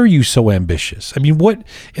are you so ambitious? I mean,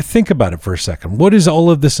 think about it for a second. What is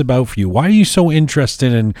all of this about for you? Why are you so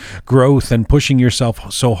interested in growth and pushing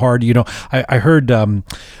yourself so hard? I heard you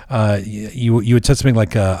had said something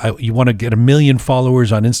like you want to get 1 million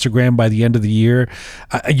followers on Instagram by the end of the year.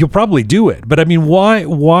 You'll probably do it, but I mean,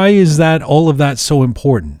 why is all of that so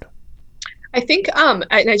important? I think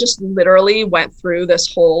I just literally went through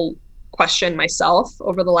this whole question myself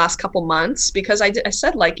over the last couple months because I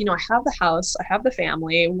said, like, I have the house, I have the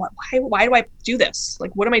family. Why do I do this?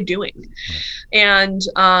 Like, what am I doing? And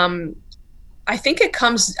I think it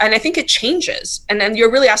comes, and I think it changes. And then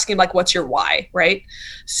you're really asking, like, what's your why, right?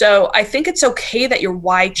 So I think it's okay that your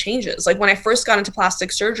why changes. Like when I first got into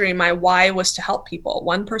plastic surgery, my why was to help people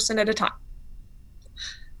one person at a time.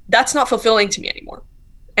 That's not fulfilling to me anymore.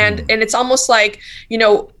 And it's almost like,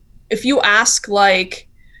 if you ask like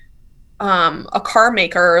a car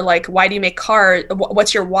maker, like, why do you make cars?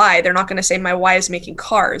 What's your why? They're not going to say my why is making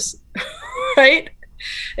cars, right?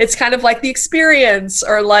 It's kind of like the experience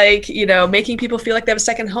or like, making people feel like they have a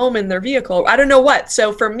second home in their vehicle. I don't know what.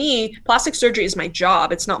 So for me, plastic surgery is my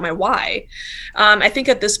job. It's not my why. I think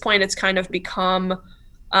at this point, it's kind of become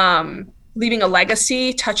leaving a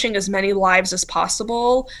legacy, touching as many lives as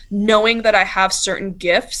possible, knowing that I have certain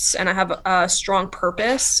gifts and I have a strong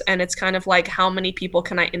purpose. And it's kind of like, how many people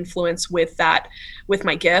can I influence with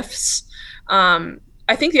my gifts?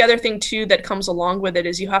 I think the other thing too that comes along with it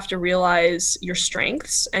is you have to realize your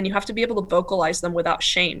strengths and you have to be able to vocalize them without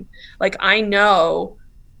shame. Like, I know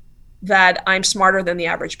that I'm smarter than the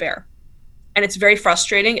average bear, and it's very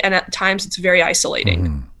frustrating. And at times it's very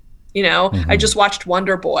isolating. I just watched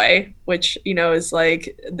Wonder Boy, which, is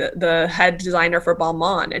like the head designer for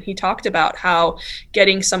Balmain. And he talked about how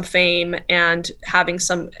getting some fame and having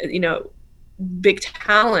some, big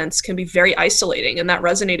talents can be very isolating. And that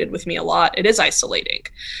resonated with me a lot. It is isolating,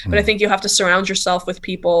 but I think you have to surround yourself with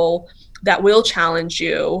people that will challenge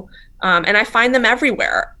you. And I find them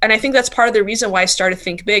everywhere. And I think that's part of the reason why I started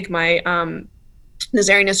Think Big, my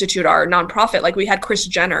Nazarian Institute, our nonprofit. Like, we had Kris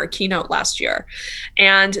Jenner keynote last year,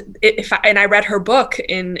 and I read her book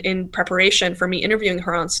in preparation for me interviewing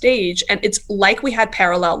her on stage, and it's like we had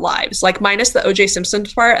parallel lives, like minus the O.J. Simpson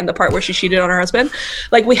part and the part where she cheated on her husband.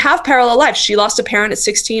 Like, we have parallel lives. She lost a parent at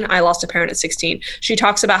 16. I lost a parent at 16. She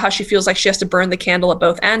talks about how she feels like she has to burn the candle at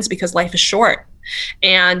both ends because life is short,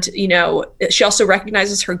 and she also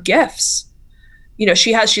recognizes her gifts.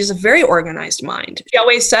 she's a very organized mind. She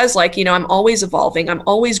always says like, I'm always evolving, I'm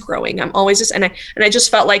always growing, I'm always this. And I just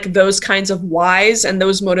felt like those kinds of whys and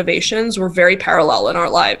those motivations were very parallel in our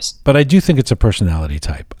lives. But I do think it's a personality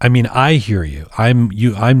type. I mean, I hear you.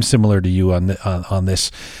 I'm similar to you on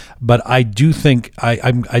this. But I do think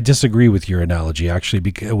I disagree with your analogy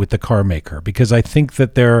actually with the car maker, because I think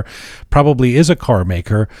that there probably is a car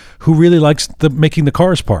maker who really likes making the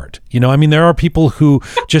cars part. I mean, there are people who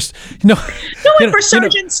just for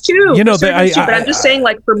surgeons too. But I'm just saying,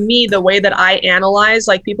 like, for me, the way that I analyze,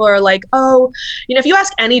 like, people are like, oh, if you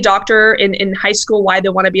ask any doctor in high school why they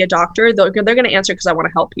want to be a doctor, they're going to answer because I want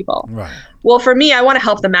to help people. Right. Well, for me, I want to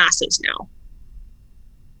help the masses now.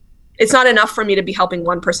 It's not enough for me to be helping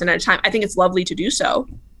one person at a time. I think it's lovely to do so,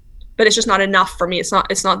 but it's just not enough for me. It's not,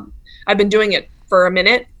 I've been doing it for a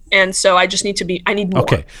minute. And so I just I need more.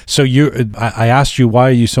 Okay. So I asked you, why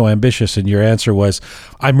are you so ambitious? And your answer was,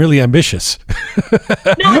 I'm really ambitious.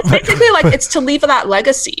 No, it's basically like, it's to leave that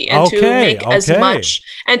legacy and to make as much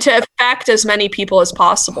and to affect as many people as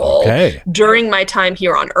possible during my time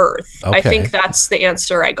here on Earth. I think that's the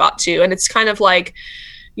answer I got to. And it's kind of like,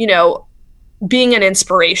 being an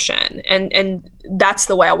inspiration, and that's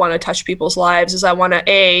the way I want to touch people's lives. Is I want to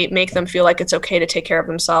A, make them feel like it's okay to take care of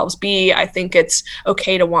themselves. B, I think it's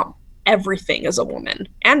okay to want everything as a woman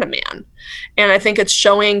and a man. And I think it's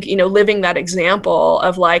showing, living that example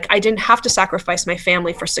of like, I didn't have to sacrifice my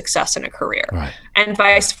family for success in a career, right. And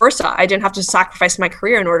vice versa. I didn't have to sacrifice my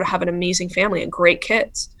career in order to have an amazing family and great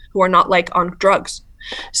kids who are not like on drugs.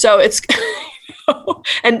 So it's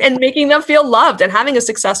and making them feel loved and having a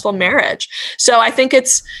successful marriage. So I think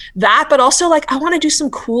it's that, but also like, I want to do some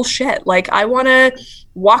cool shit. Like I want to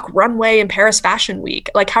walk runway in Paris Fashion Week.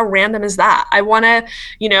 Like how random is that? I want to,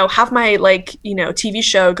 have my TV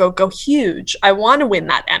show go huge. I want to win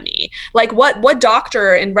that Emmy. Like what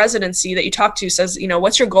doctor in residency that you talk to says,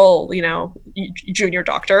 what's your goal, junior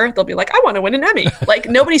doctor? They'll be like, I want to win an Emmy. Like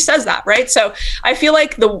nobody says that. Right. So I feel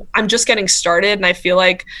like I'm just getting started, and I feel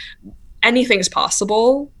like anything's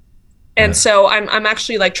possible. And so I'm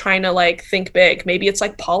actually like trying to like think big. Maybe it's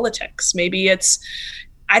like politics. Maybe it's,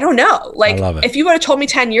 I don't know. Like if you would have told me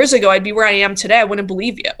 10 years ago I'd be where I am today, I wouldn't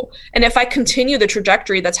believe you. And if I continue the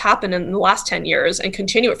trajectory that's happened in the last 10 years and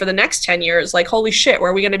continue it for the next 10 years, like, holy shit,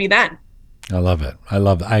 where are we going to be then? I love it.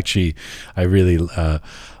 Actually, I really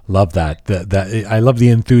love that. I love the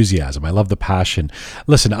enthusiasm. I love the passion.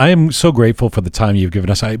 Listen, I am so grateful for the time you've given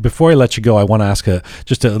us. Before I let you go, I want to ask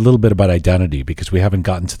just a little bit about identity, because we haven't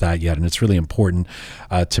gotten to that yet, and it's really important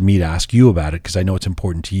to me to ask you about it, because I know it's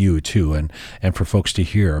important to you too, and for folks to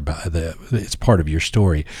hear about it's part of your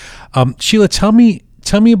story. Sheila, tell me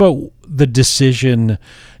about the decision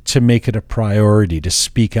to make it a priority to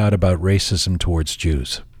speak out about racism towards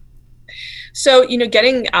Jews. So,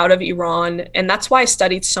 getting out of Iran, and that's why I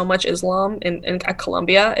studied so much Islam at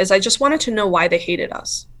Columbia, is I just wanted to know why they hated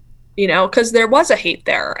us, because there was a hate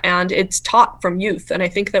there, and it's taught from youth. And I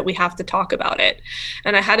think that we have to talk about it.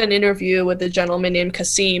 And I had an interview with a gentleman named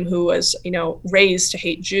Kasim, who was, raised to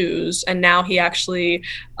hate Jews. And now he actually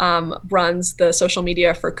runs the social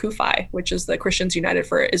media for CUFI, which is the Christians United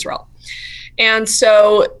for Israel. And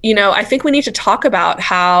so, I think we need to talk about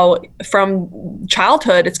how from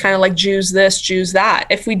childhood, it's kind of like Jews this, Jews that.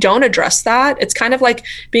 If we don't address that, it's kind of like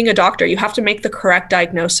being a doctor. You have to make the correct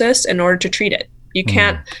diagnosis in order to treat it. You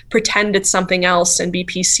can't pretend it's something else and be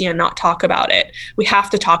PC and not talk about it. We have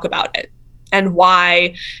to talk about it, and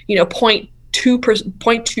why,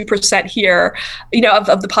 0.2% here,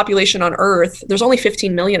 of the population on Earth, there's only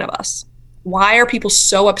 15 million of us. Why are people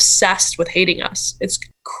so obsessed with hating us? It's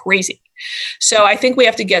crazy. So I think we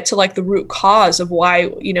have to get to like the root cause of why,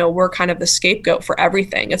 we're kind of the scapegoat for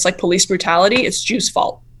everything. It's like police brutality. It's Jews'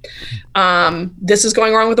 fault. This is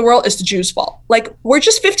going wrong with the world. It's the Jews' fault. Like, we're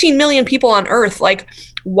just 15 million people on Earth. Like,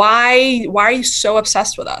 why are you so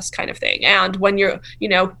obsessed with us, kind of thing? And when you're,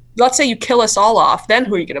 let's say you kill us all off, then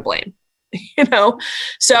who are you going to blame?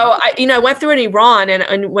 So I went through in Iran,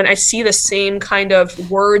 and when I see the same kind of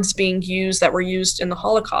words being used that were used in the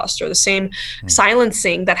Holocaust, or the same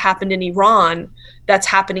silencing that happened in Iran, that's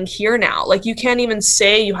happening here now. Like, you can't even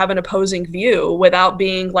say you have an opposing view without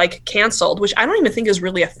being like canceled, which I don't even think is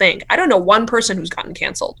really a thing. I don't know one person who's gotten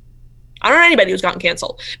canceled. I don't know anybody who's gotten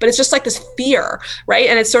canceled, but it's just like this fear, right?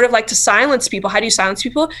 And it's sort of like, to silence people. How do you silence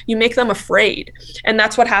people? You make them afraid. And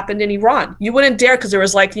that's what happened in Iran. You wouldn't dare, because there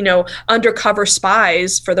was like, undercover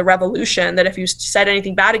spies for the revolution, that if you said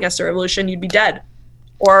anything bad against the revolution, you'd be dead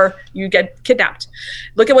or you get kidnapped.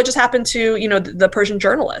 Look at what just happened to, the Persian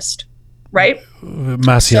journalist. right?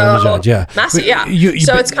 Masih al-Majid, yeah. Masih, yeah.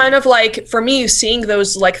 So it's kind of like, for me, seeing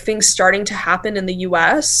those like things starting to happen in the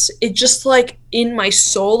US, it just like in my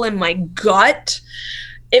soul and my gut,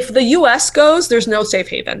 if the US goes, there's no safe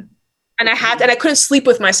haven. And I couldn't sleep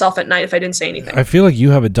with myself at night if I didn't say anything. I feel like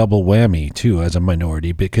you have a double whammy too as a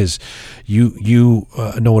minority, because you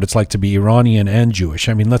know what it's like to be Iranian and Jewish.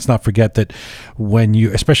 I mean, let's not forget that when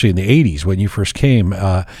you, especially in the 80s, when you first came,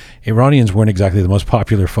 Iranians weren't exactly the most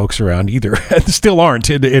popular folks around either, and still aren't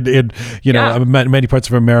in many parts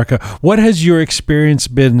of America. What has your experience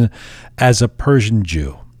been as a Persian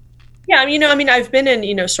Jew? Yeah, I've been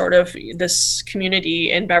in, sort of this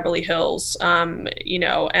community in Beverly Hills,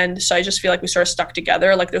 and so I just feel like we sort of stuck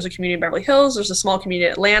together. Like there's a community in Beverly Hills, there's a small community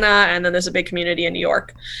in Atlanta, and then there's a big community in New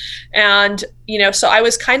York. And, so I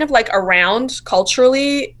was kind of like around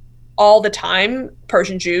culturally all the time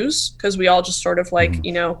Persian Jews, because we all just sort of like,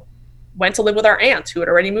 went to live with our aunt who had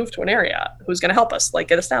already moved to an area who's going to help us like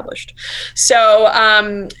get established. So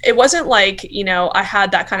it wasn't like, I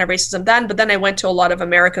had that kind of racism then, but then I went to a lot of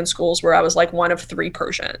American schools where I was like one of 3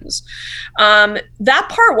 Persians. That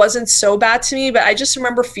part wasn't so bad to me, but I just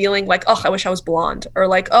remember feeling like, oh, I wish I was blonde, or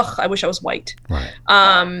like, oh, I wish I was white. Right.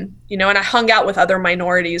 And I hung out with other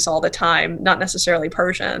minorities all the time, not necessarily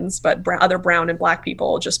Persians, but other brown and black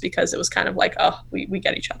people, just because it was kind of like, oh, we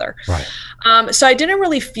get each other. Right. So I didn't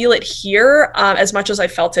really feel it here as much as I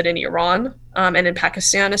felt it in Iran and in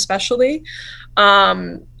Pakistan especially.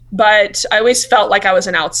 But I always felt like I was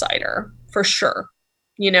an outsider, for sure.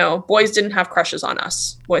 Boys didn't have crushes on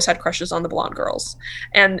us. Boys had crushes on the blonde girls.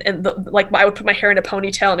 And I would put my hair in a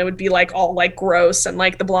ponytail and it would be like all like gross, and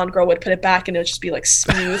like the blonde girl would put it back and it would just be like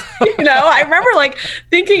smooth. I remember like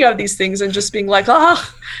thinking of these things and just being like,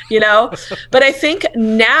 but I think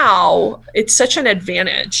now it's such an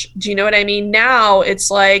advantage. Do you know what I mean? Now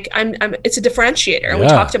it's like it's a differentiator. And we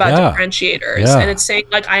talked about differentiators, and it's saying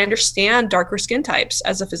like, I understand darker skin types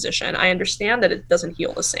as a physician. I understand that it doesn't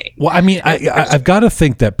heal the same. Well, I mean, I've got to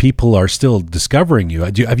think that people are still discovering you.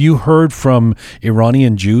 Have you heard from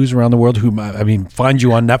Iranian Jews around the world who, find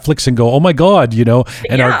you on Netflix and go, oh my God, and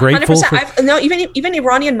are grateful 100%. Even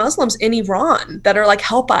Iranian Muslims in Iran that are like,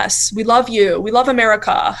 help us. We love you. We love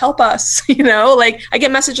America. Help us. Like I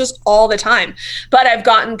get messages all the time, but I've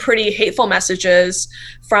gotten pretty hateful messages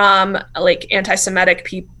from like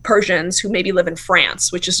anti-Semitic Persians who maybe live in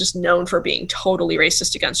France, which is just known for being totally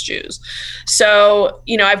racist against Jews. So,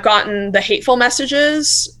 I've gotten the hateful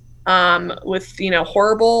messages with,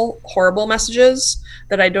 horrible messages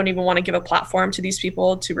that I don't even want to give a platform to these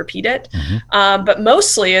people to repeat it. Mm-hmm. But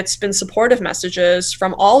mostly it's been supportive messages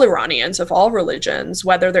from all Iranians of all religions,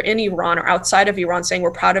 whether they're in Iran or outside of Iran, saying,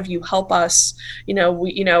 we're proud of you, help us,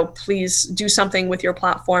 please do something with your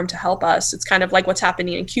platform to help us. It's kind of like what's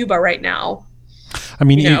happening in Cuba right now. I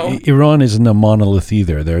mean, Iran isn't a monolith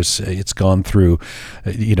either. It's gone through,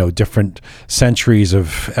 different centuries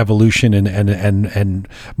of evolution and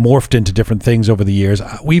morphed into different things over the years.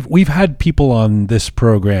 We've had people on this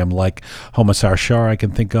program like Homassar Shar, I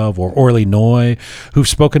can think of, or Orly Noy, who've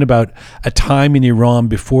spoken about a time in Iran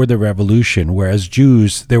before the revolution, where as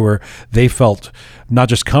Jews, they felt not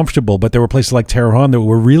just comfortable, but there were places like Tehran that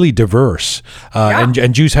were really diverse,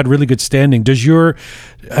 and Jews had really good standing.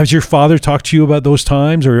 Has your father talked to you about those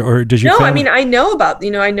times, or does your family? I mean, I know about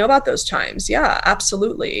those times. Yeah,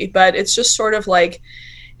 absolutely. But it's just sort of like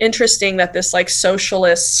interesting that this like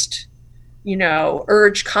socialist,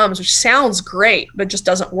 urge comes, which sounds great, but just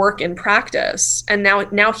doesn't work in practice. And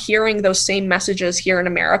now hearing those same messages here in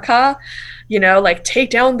America, like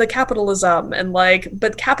take down the capitalism, and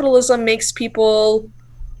but capitalism makes people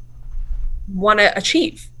want to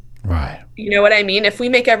achieve. Right. You know what I mean? If we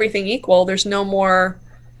make everything equal, there's no more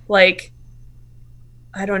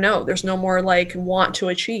there's no more want to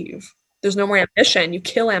achieve. There's no more ambition. You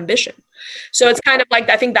kill ambition. So it's kind of like,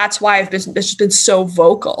 I think that's why I've just been so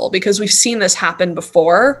vocal, because we've seen this happen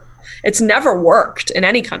before. It's never worked in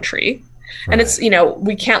any country. Right. And it's,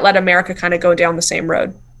 we can't let America kind of go down the same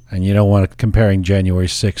road. And you don't want to comparing January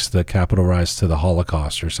 6th, the Capitol rise, to the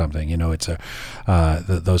Holocaust or something. It's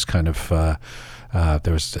those kind of,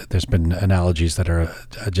 there's been analogies that are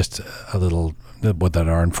just a little, that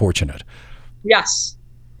are unfortunate. Yes.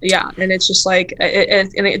 Yeah. And it's just like,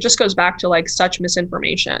 it just goes back to like such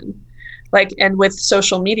misinformation. And with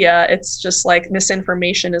social media, it's just like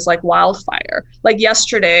misinformation is like wildfire. Like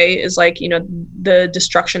yesterday is like, the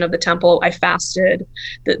destruction of the temple. I fasted.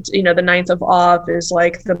 The 9th of Av is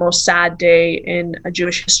like the most sad day in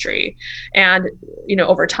Jewish history. And,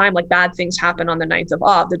 over time, like bad things happen on the 9th of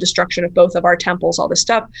Av, the destruction of both of our temples, all this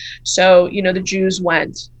stuff. So, the Jews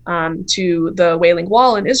went to the Wailing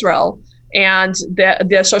Wall in Israel, And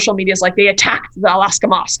the social media is like, they attacked the Alaska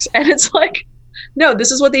mosques. And it's like, no,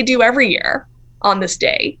 this is what they do every year on this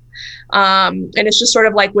day. And it's just sort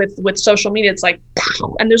of like with social media, it's like,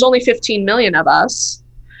 and there's only 15 million of us.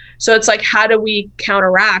 So it's like, how do we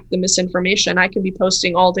counteract the misinformation? I can be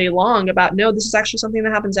posting all day long about, no, this is actually something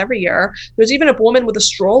that happens every year. There's even a woman with a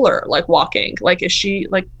stroller, like walking, like, is she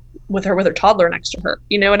like with her toddler next to her?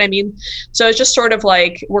 You know what I mean? So it's just sort of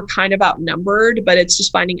like, we're kind of outnumbered, but it's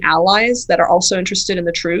just finding allies that are also interested in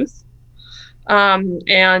the truth.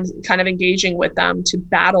 And kind of engaging with them to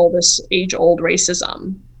battle this age-old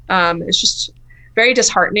racism. It's just very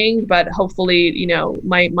disheartening, but hopefully, you know,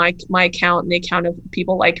 my account and the account of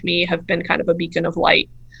people like me have been kind of a beacon of light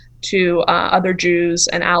to other Jews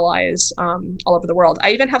and allies all over the world.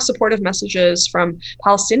 I even have supportive messages from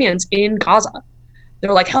Palestinians in Gaza.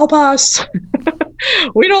 They're like, help us.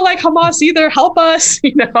 We don't like Hamas either. Help us,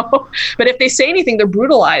 you know. But if they say anything, they're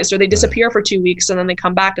brutalized, or they disappear for 2 weeks and then they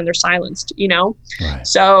come back and they're silenced, you know. Right.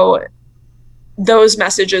 So those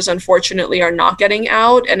messages, unfortunately, are not getting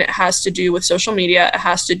out, and it has to do with social media. It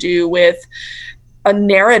has to do with a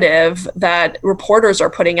narrative that reporters are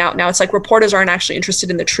putting out now. It's like reporters aren't actually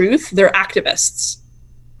interested in the truth. They're activists.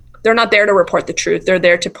 They're not there to report the truth. They're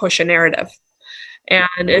there to push a narrative.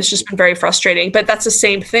 And it's just been very frustrating. But that's the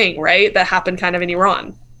same thing, right? That happened kind of in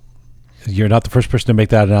Iran. You're not the first person to make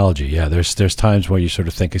that analogy. Yeah, there's times where you sort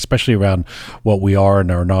of think, especially around what we are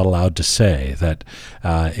and are not allowed to say, that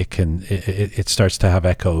it starts to have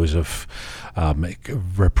echoes of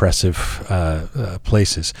repressive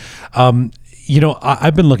places. You know,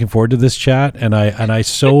 I've been looking forward to this chat, and I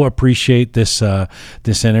so appreciate this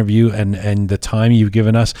interview and the time you've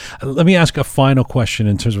given us. Let me ask a final question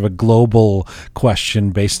in terms of a global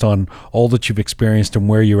question based on all that you've experienced and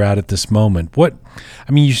where you're at this moment.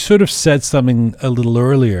 You sort of said something a little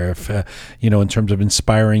earlier, in terms of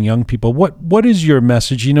inspiring young people. What is your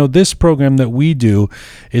message? You know, this program that we do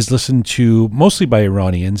is listened to mostly by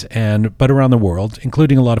Iranians but around the world,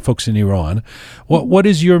 including a lot of folks in Iran. What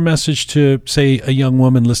is your message to, say, a young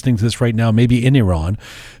woman listening to this right now, maybe in Iran,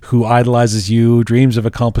 who idolizes you, dreams of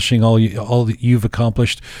accomplishing all that you've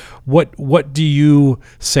accomplished? What do you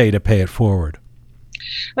say to pay it forward?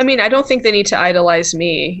 I mean, I don't think they need to idolize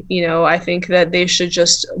me. You know, I think that they should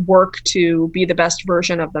just work to be the best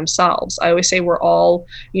version of themselves. I always say we're all,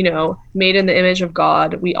 made in the image of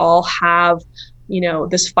God. We all have,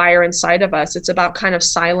 this fire inside of us. It's about kind of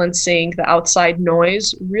silencing the outside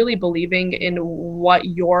noise, really believing in what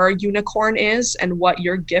your unicorn is and what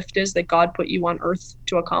your gift is that God put you on earth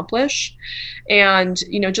to accomplish. And,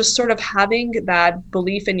 just sort of having that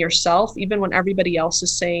belief in yourself, even when everybody else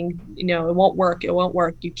is saying, it won't work,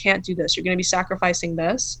 you can't do this, you're going to be sacrificing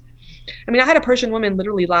this. I mean, I had a Persian woman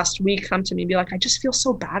literally last week come to me and be like, I just feel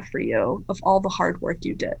so bad for you of all the hard work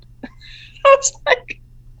you did. I was like,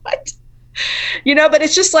 what? But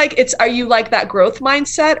it's just like, are you like that growth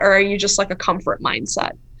mindset, or are you just like a comfort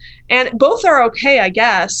mindset? And both are okay, I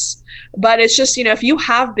guess. But it's just, if you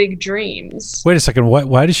have big dreams. Wait a second.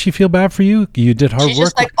 Why does she feel bad for you? You did hard work?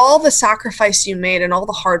 Just like all the sacrifice you made and all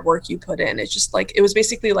the hard work you put in. It's just like, it was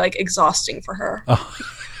basically like exhausting for her. Oh.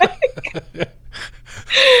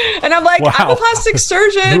 And I'm like, wow. I'm a plastic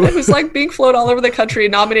surgeon who's like being flown all over the country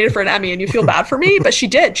and nominated for an Emmy, and you feel bad for me? But she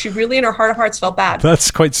did. She really, in her heart of hearts, felt bad.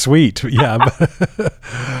 That's quite sweet. Yeah.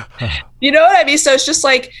 You know what I mean? So it's just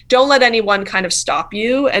like, don't let anyone kind of stop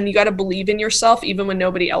you, and you got to believe in yourself, even when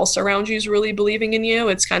nobody else around you is really believing in you.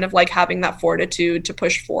 It's kind of like having that fortitude to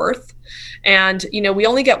push forth. And, we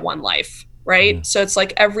only get one life, right? Mm. So it's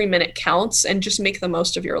like every minute counts, and just make the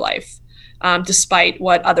most of your life. Despite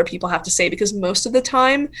what other people have to say, because most of the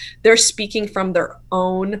time they're speaking from their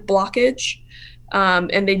own blockage,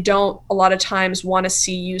 and they don't a lot of times want to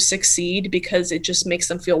see you succeed, because it just makes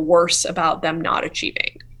them feel worse about them not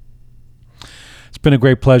achieving. It's been a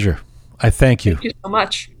great pleasure. I thank you. Thank you so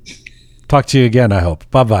much. Talk to you again, I hope.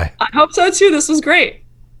 Bye-bye. I hope so too. This was great.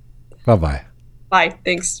 Bye-bye. Bye.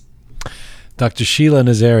 Thanks. Dr. Sheila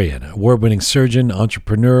Nazarian, award-winning surgeon,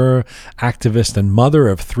 entrepreneur, activist, and mother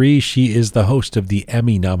of 3. She is the host of the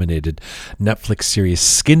Emmy-nominated Netflix series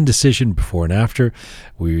Skin Decision Before and After.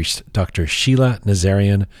 We reached Dr. Sheila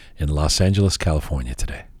Nazarian in Los Angeles, California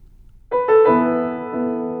today.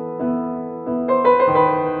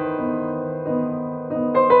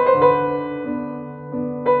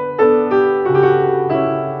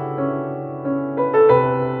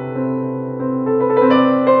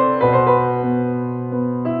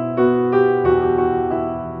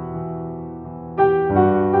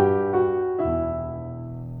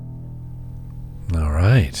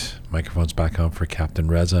 Microphone's back on for Captain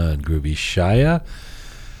Reza and Groovy Shaya.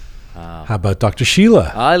 How about Dr.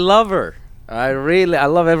 Sheila? I love her. I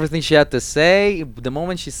love everything she had to say. The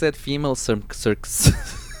moment she said female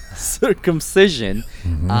circumcision,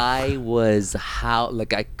 I was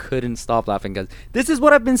I couldn't stop laughing, guys. This is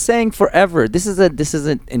what I've been saying forever. This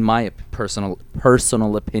isn't in my personal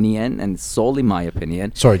opinion, and solely my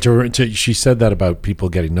opinion. Sorry, she said that about people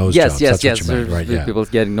getting nose jobs. Yes. That's what you meant, right? Yeah. People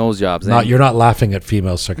getting nose jobs. You're not laughing at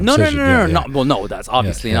female circumcision. No. Well, no, that's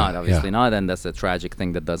obviously not. Obviously not, and that's a tragic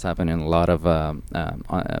thing that does happen in a lot of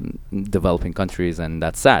developing countries, and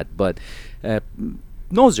that's sad. But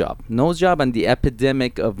nose job, and the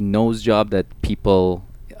epidemic of nose job that people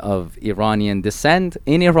of Iranian descent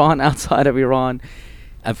in Iran, outside of Iran,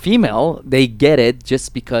 a female, they get it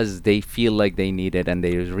just because they feel like they need it, and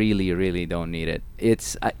they really, really don't need it.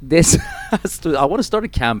 It's this has to. I want to start a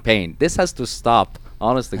campaign. This has to stop.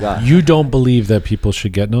 Honest to God. You don't believe that people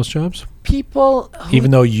should get nose jobs? People, even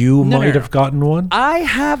though you might have gotten one? I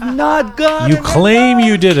have not gotten. You claim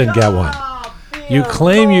you didn't get one. You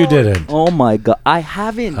claim you didn't. Oh my God, I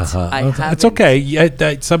haven't. I haven't. It's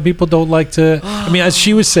okay. Some people don't like to. I mean, as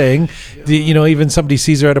she was saying, even somebody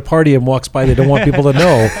sees her at a party and walks by, they don't want people to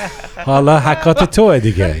know. Allah hakata toy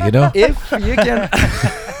dige, If you can.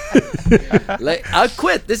 I'll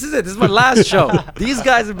quit. This is it. This is my last show. These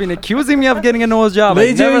guys have been accusing me of getting a nose job.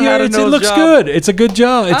 It looks good. It's a good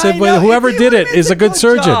job. Whoever did it is a good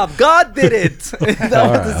surgeon. Job. God did it.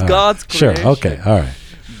 That was God's creation. Sure. Okay. All right.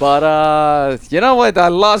 But you know what? I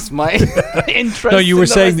lost my interest. No, you were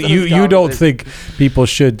saying that you don't think people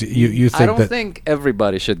should. You think I don't think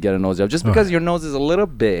everybody should get a nose job. Just because your nose is a little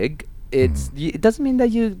big, it doesn't mean that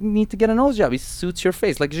you need to get a nose job. It suits your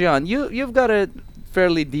face. Like Gian, you've got a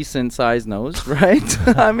fairly decent sized nose, right?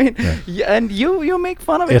 I mean, and you make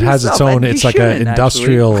fun of it. It has its own. It's like an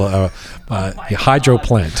industrial hydro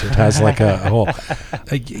plant. It has like a whole.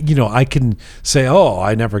 I can say,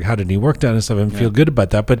 I never had any work done and stuff, and feel good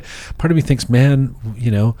about that. But part of me thinks, man,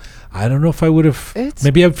 I don't know if I would have.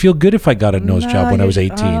 Maybe I'd feel good if I got a nose job when I was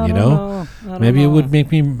 18. Maybe it would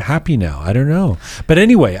make me happy now. I don't know. But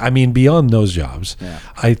anyway, I mean, beyond nose jobs,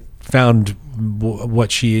 I found what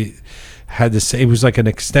she had to say. It was like an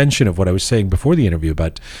extension of what I was saying before the interview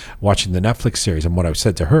about watching the Netflix series, and what I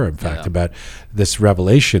said to her, in fact, about this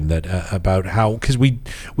revelation that about how, because we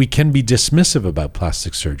can be dismissive about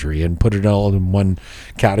plastic surgery and put it all in one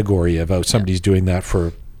category of somebody's doing that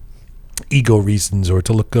for ego reasons or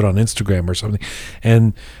to look good on Instagram or something.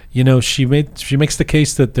 And she makes the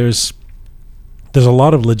case that there's a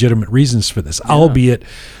lot of legitimate reasons for this, albeit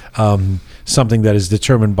something that is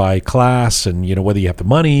determined by class and whether you have the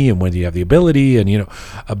money and whether you have the ability and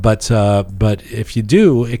but if you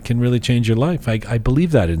do, it can really change your life. I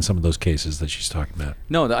believe that in some of those cases that she's talking about.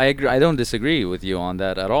 No, I agree. I don't disagree with you on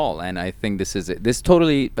that at all, and I think this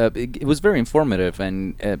totally it was very informative,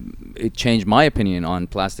 and it changed my opinion on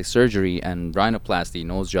plastic surgery and rhinoplasty,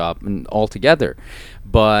 nose job, and altogether.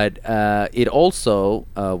 But it also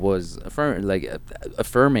was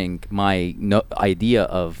affirming my idea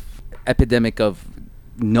of epidemic of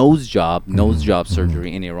nose job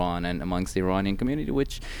surgery in Iran and amongst the Iranian community,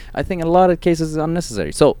 which I think in a lot of cases is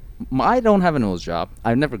unnecessary. So I don't have a nose job.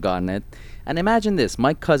 I've never gotten it. And imagine this,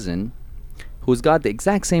 my cousin, who's got the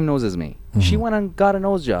exact same nose as me, she went and got a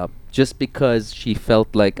nose job just because she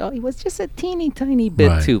felt like, it was just a teeny tiny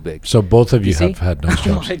bit too big. So both of you have had nose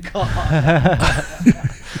jobs. Oh my God.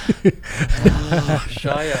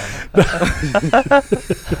 Shia.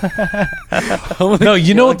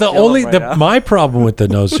 No, my problem with the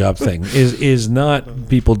nose job thing is not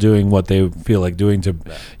people doing what they feel like doing to,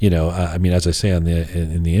 I mean, as I say in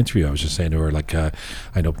the interview, I was just saying to her, like, I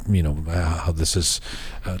know, how this has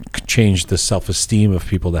changed the self-esteem of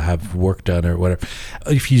people that have work done or whatever.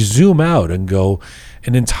 If you zoom out and go,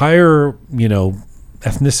 an entire,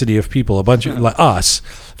 ethnicity of people, a bunch of like us,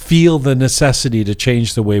 feel the necessity to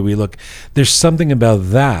change the way we look. There's something about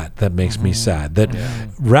that makes me sad. That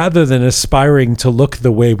rather than aspiring to look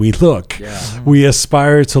the way we look, we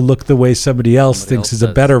aspire to look the way somebody else thinks is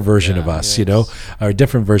a better version of us, or a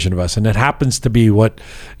different version of us. And it happens to be what,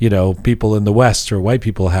 people in the West or white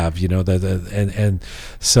people have, and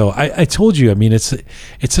so I told you, I mean, it's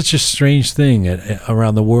such a strange thing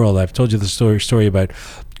around the world. I've told you the story about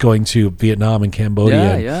going to Vietnam and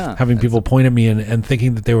Cambodia and having people point at me and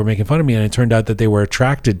thinking that they were making fun of me, and it turned out that they were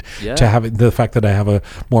attracted to having the fact that I have a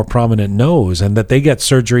more prominent nose, and that they get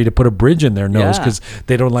surgery to put a bridge in their nose because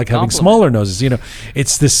they don't like having smaller noses.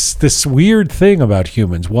 It's this weird thing about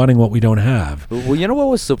humans wanting what we don't have. Well, you know what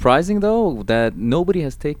was surprising though? That nobody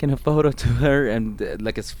has taken a photo to her and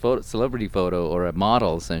like a celebrity photo or a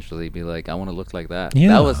model essentially be like, I want to look like that.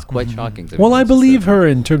 That was quite shocking to me. Well, I believe her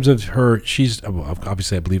in terms of her. She's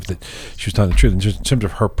obviously I believe believed that she was telling the truth in terms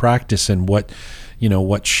of her practice and what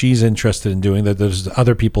she's interested in doing. That there's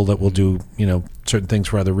other people that will do certain things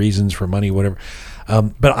for other reasons, for money, whatever.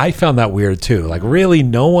 But I found that weird too. Like, really,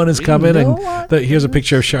 no one has come in and here's a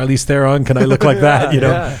picture of Charlize Theron. Can I look like that?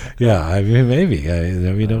 Yeah. I mean, maybe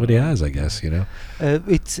nobody has. I guess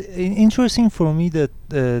It's interesting for me that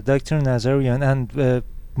Dr. Nazarian and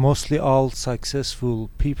mostly all successful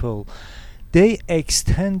people, they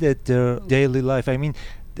extended their daily life. I mean,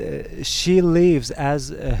 she lives as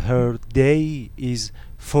her day is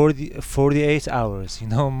 48 hours.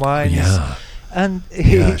 Mine is. And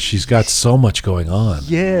she's got so much going on.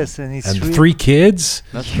 Yes, and it's and 3 kids.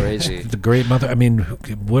 That's crazy. The great mother. I mean,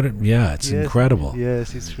 it's incredible.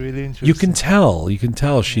 Yes, it's really interesting. You can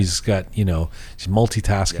tell she's got she's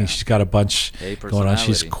multitasking. Yeah. She's got a bunch going on.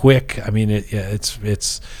 She's quick. I mean,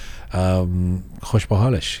 it's خوش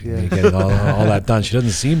بحالش, getting all that done. She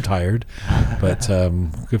doesn't seem tired, but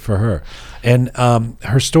good for her. And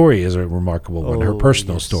her story is a remarkable one. Her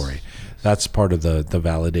personal story. That's part of the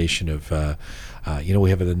validation of, we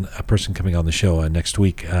have a person coming on the show next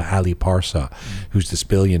week, Ali Parsa, who's this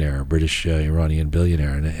billionaire, British Iranian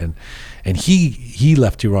billionaire, and he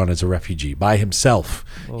left Iran as a refugee by himself.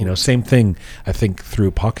 Same thing I think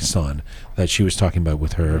through Pakistan that she was talking about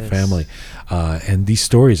with her family, and these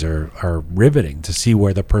stories are riveting to see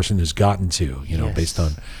where the person has gotten to, based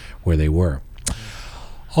on where they were.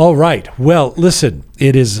 All right. Well, listen,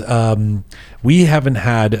 it is. We haven't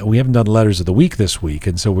done letters of the week this week,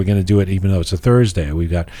 and so we're going to do it even though it's a Thursday. We're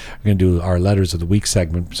going to do our letters of the week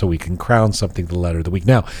segment so we can crown something the letter of the week.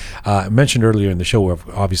 Now, I mentioned earlier in the show,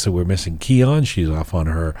 we're missing Keon. She's off on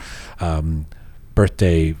her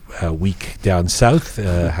birthday week down south,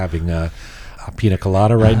 having a pina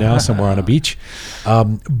colada right now somewhere on a beach.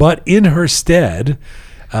 But in her stead,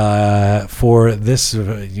 for this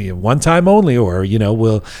one time only, or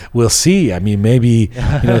we'll see. I mean, maybe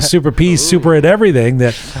Super P, super at everything.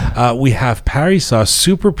 That we have Parisa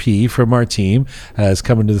Super P from our team has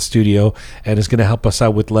come into the studio and is going to help us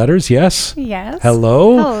out with letters. Yes.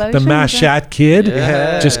 Hello, the Mashhad kid.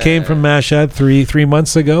 Just came from Mashhad three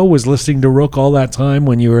months ago. Was listening to Rook all that time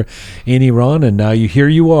when you were in Iran, and now here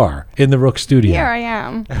you are in the Rook studio. Here I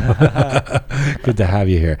am. Good to have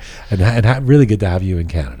you here, and really good to have you in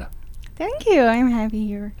Canada. Thank you. I'm happy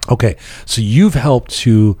here. Okay, so you've helped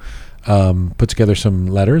to put together some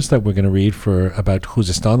letters that we're going to read about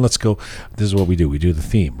Khuzestan. Let's go. This is what we do. We do the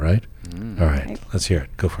theme, right? All right. Let's hear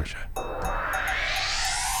it. Go for it, Shai.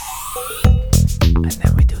 And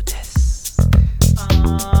then we do this.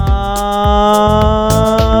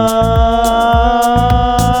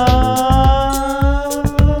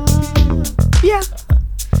 Yeah.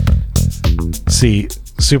 See,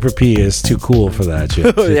 Super P is too cool for that.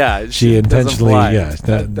 She intentionally,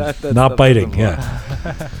 not biting.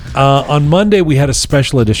 On Monday, we had a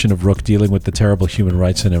special edition of Rook dealing with the terrible human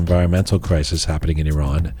rights and environmental crisis happening in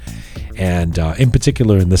Iran, and in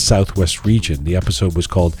particular in the southwest region. The episode was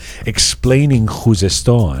called "Explaining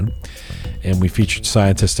Khuzestan," and we featured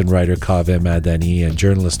scientist and writer Kaveh Madani and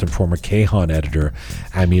journalist and former Kayhan editor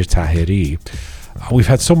Amir Tahiri. We've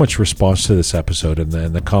had so much response to this episode, and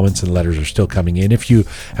the comments and letters are still coming in. If you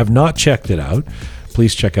have not checked it out,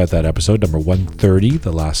 please check out that episode, number 130,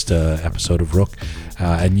 the last episode of Rook.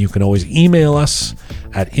 And you can always email us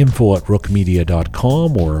at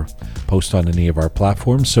info@rookmedia.com or post on any of our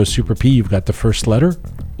platforms. So, Super P, you've got the first letter?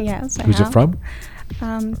 Yes, Who's it from?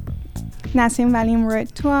 Nassim Valim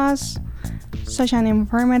wrote to us. Such an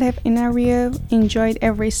informative interview. Enjoyed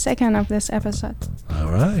every second of this episode.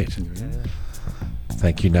 All right.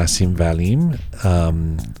 Thank you, Nassim Valim.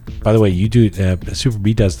 By the way, you do. Super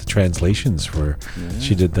B does the translations for.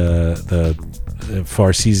 She did the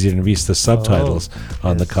Farsi Zirnvis, the subtitles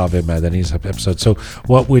on the Kaveh Madani's episode. So,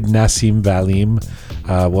 what would Nassim Valim?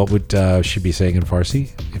 What would she be saying in Farsi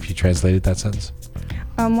if you translated that sentence?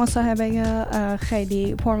 مصاحبه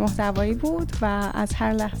خیلی پرمحتوایی بود و از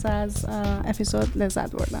هر لحظه از اپیزود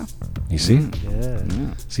لذت بردم. You see?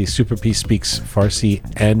 See, Super P speaks Farsi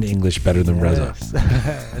and English better than Reza.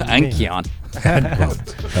 And Kian. And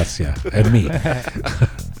me.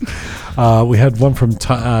 We had one from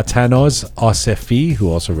Tanoz Asefi,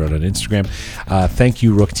 who also wrote on Instagram. Thank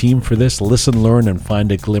you, Rook team, for this. Listen, learn, and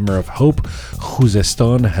find a glimmer of hope.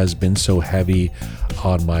 Khuzestan has been so heavy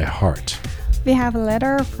on my heart. We have a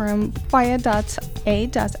letter from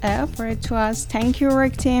Fire.A.F wrote to us. Thank you,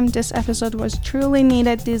 Rook team. This episode was truly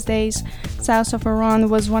needed these days. South of Iran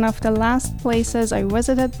was one of the last places I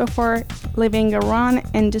visited before leaving Iran,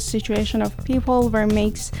 and the situation of people there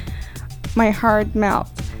makes my heart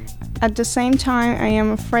melt. At the same time, I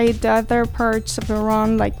am afraid the other parts of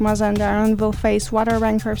Iran, like Mazandaran, will face water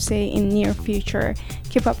bankruptcy in near future.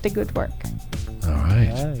 Keep up the good work. All right.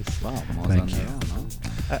 Nice. Wow, Thank you.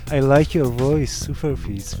 I like your voice, Super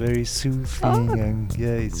P. It's very soothing and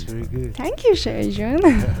yeah, it's very good. Thank you,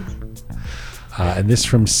 Sherjun. And this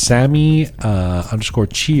from Sammy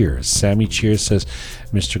 _Cheers. Sammy Cheers says,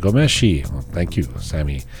 Mr. Gomeshi, well, thank you,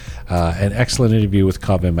 Sammy. An excellent interview with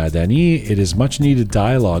Kaveh Madani. It is much needed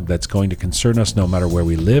dialogue that's going to concern us no matter where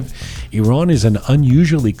we live. Iran is an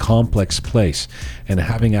unusually complex place, and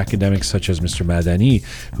having academics such as Mr. Madani,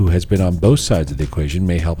 who has been on both sides of the equation,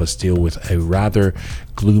 may help us deal with a rather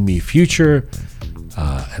gloomy future.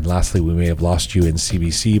 And lastly, we may have lost you in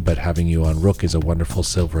CBC, but having you on Rook is a wonderful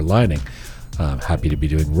silver lining. I'm happy to be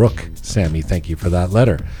doing Rook. Sammy, thank you for that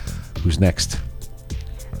letter. Who's next?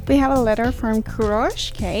 We have a letter from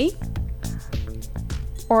Kurosh K,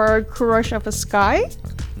 or Kurosh of the Sky.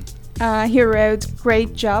 He wrote,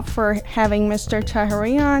 great job for having Mr.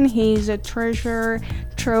 Tahiri on. He's a treasure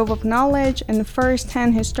trove of knowledge and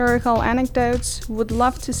first-hand historical anecdotes. Would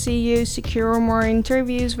love to see you secure more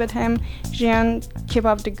interviews with him. Jian, keep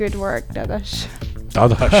up the good work. Dadash.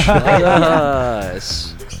 Dadash.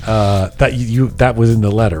 Yes. That was in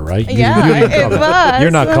the letter, right? Yeah, it was. You're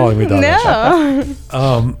not calling me Dadash.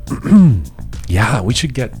 No. Yeah, we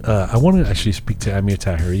should get. I want to actually speak to Amir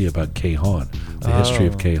Tahiri about Kayhan, the history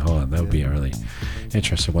of Kayhan. That would be a really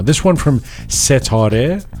interesting one. This one from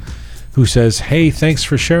Setare, who says, hey, thanks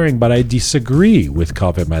for sharing, but I disagree with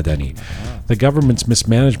Kaveh Madani. The government's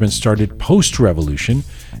mismanagement started post-revolution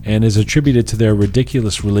and is attributed to their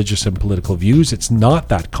ridiculous religious and political views. It's not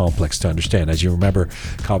that complex to understand. As you remember,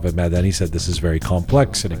 Kaveh Madani said this is very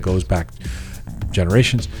complex and it goes back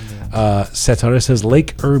generations. Setare says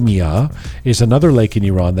Lake Urmia is another lake in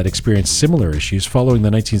Iran that experienced similar issues. Following the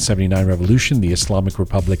 1979 revolution, the Islamic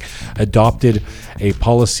Republic adopted a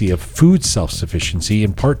policy of food self-sufficiency,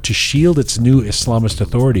 in part to shield its new Islamist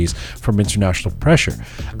authorities from international pressure.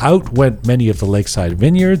 Out went many of the lakeside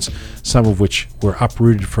vineyards, some of which were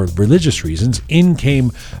uprooted for religious reasons. In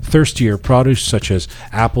came thirstier produce such as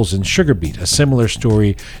apples and sugar beet, a similar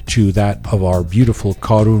story to that of our beautiful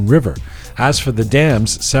Karun River. As for the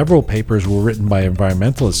dams, several papers were written by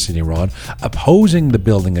environmentalists in Iran opposing the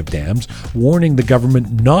building of dams, warning the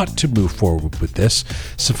government not to move forward with this.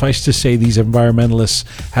 Suffice to say, these environmentalists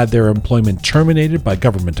had their employment terminated by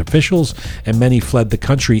government officials, and many fled the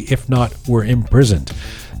country, if not were imprisoned.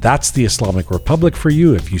 That's the Islamic Republic for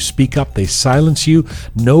you. If you speak up, they silence you.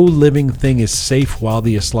 No living thing is safe while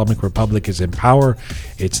the Islamic Republic is in power.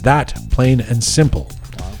 It's that, plain and simple.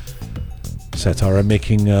 Setara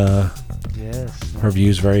making her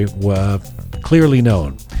views very clearly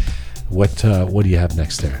known. What do you have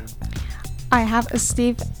next there? I have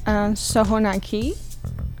Steve Sohonaki.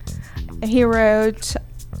 He wrote,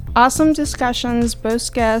 awesome discussions,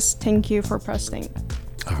 both guests. Thank you for posting.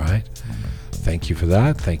 All right. Thank you for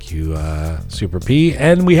that. Thank you, Super P.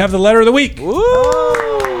 And we have the letter of the week. Woo! You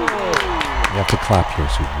have to clap here,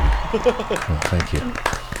 Super P. Oh, thank you.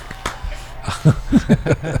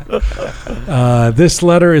 This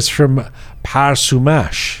letter is from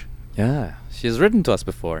Parsumash. Yeah, she's written to us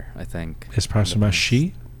before, I think. Is Parsumash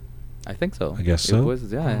she? I think so. I guess so. It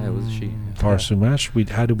was, yeah, it was she. Parsumash?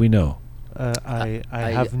 How do we know? I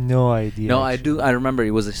have no idea. No, I do. I remember it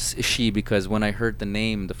was a she because when I heard the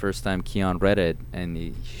name the first time Kian read it,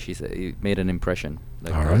 and she said it made an impression.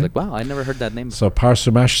 Like, I was like, wow, I never heard that name before. So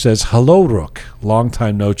Parsumash says, hello, Rook. Long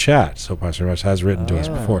time no chat. So Parsumash has written to us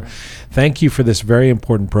before. Thank you for this very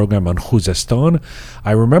important program on Khuzestan.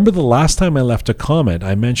 I remember the last time I left a comment,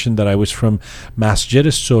 I mentioned that I was from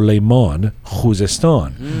Masjid Suleiman,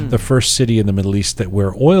 Khuzestan, the first city in the Middle East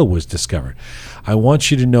where oil was discovered. I want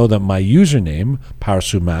you to know that my username,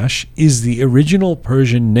 Parsumash, is the original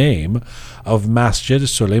Persian name of Masjid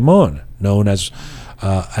Suleiman, known as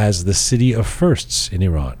the city of firsts in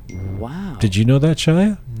Iran. Wow. Did you know that,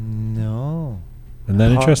 Shaya? No. Isn't that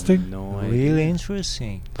interesting? No idea. Really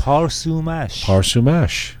interesting. Parsumash.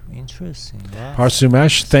 Parsumash. Interesting. Wow.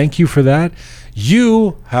 Parsumash, thank you for that.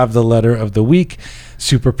 You have the letter of the week.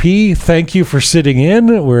 Super P, thank you for sitting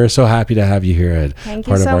in. We're so happy to have you here as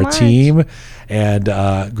part of our team. And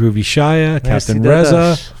Groovy Shaya, Captain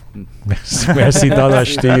Reza. Merci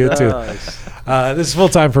Dadash to you too. This is full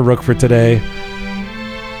time for Rook for today.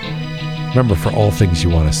 Remember, for all things you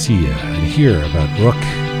want to see and hear about Rook,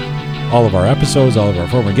 all of our episodes, all of our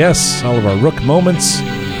former guests, all of our Rook moments,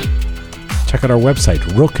 check out our website,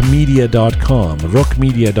 rookmedia.com,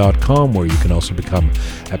 rookmedia.com, where you can also become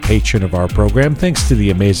a patron of our program. Thanks to the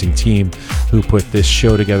amazing team who put this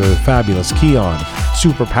show together, the fabulous Keon,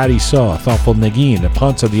 Super Patty Saw, Thoughtful Nagin,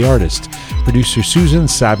 Ponza the Artist, producer Susan,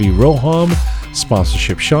 Savvy Roham,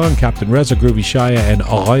 sponsorship Sean, Captain Reza, Groovy Shaya, and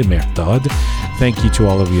Aray Merdad. Thank you to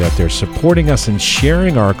all of you out there supporting us and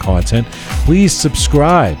sharing our content. Please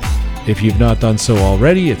subscribe if you've not done so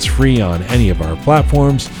already. It's free on any of our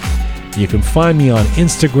platforms. You can find me on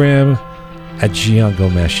Instagram at Gian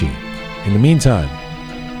Gomeshi. In the meantime,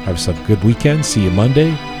 have yourself a good weekend. See you Monday.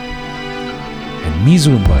 And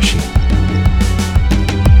Mizun Bashi.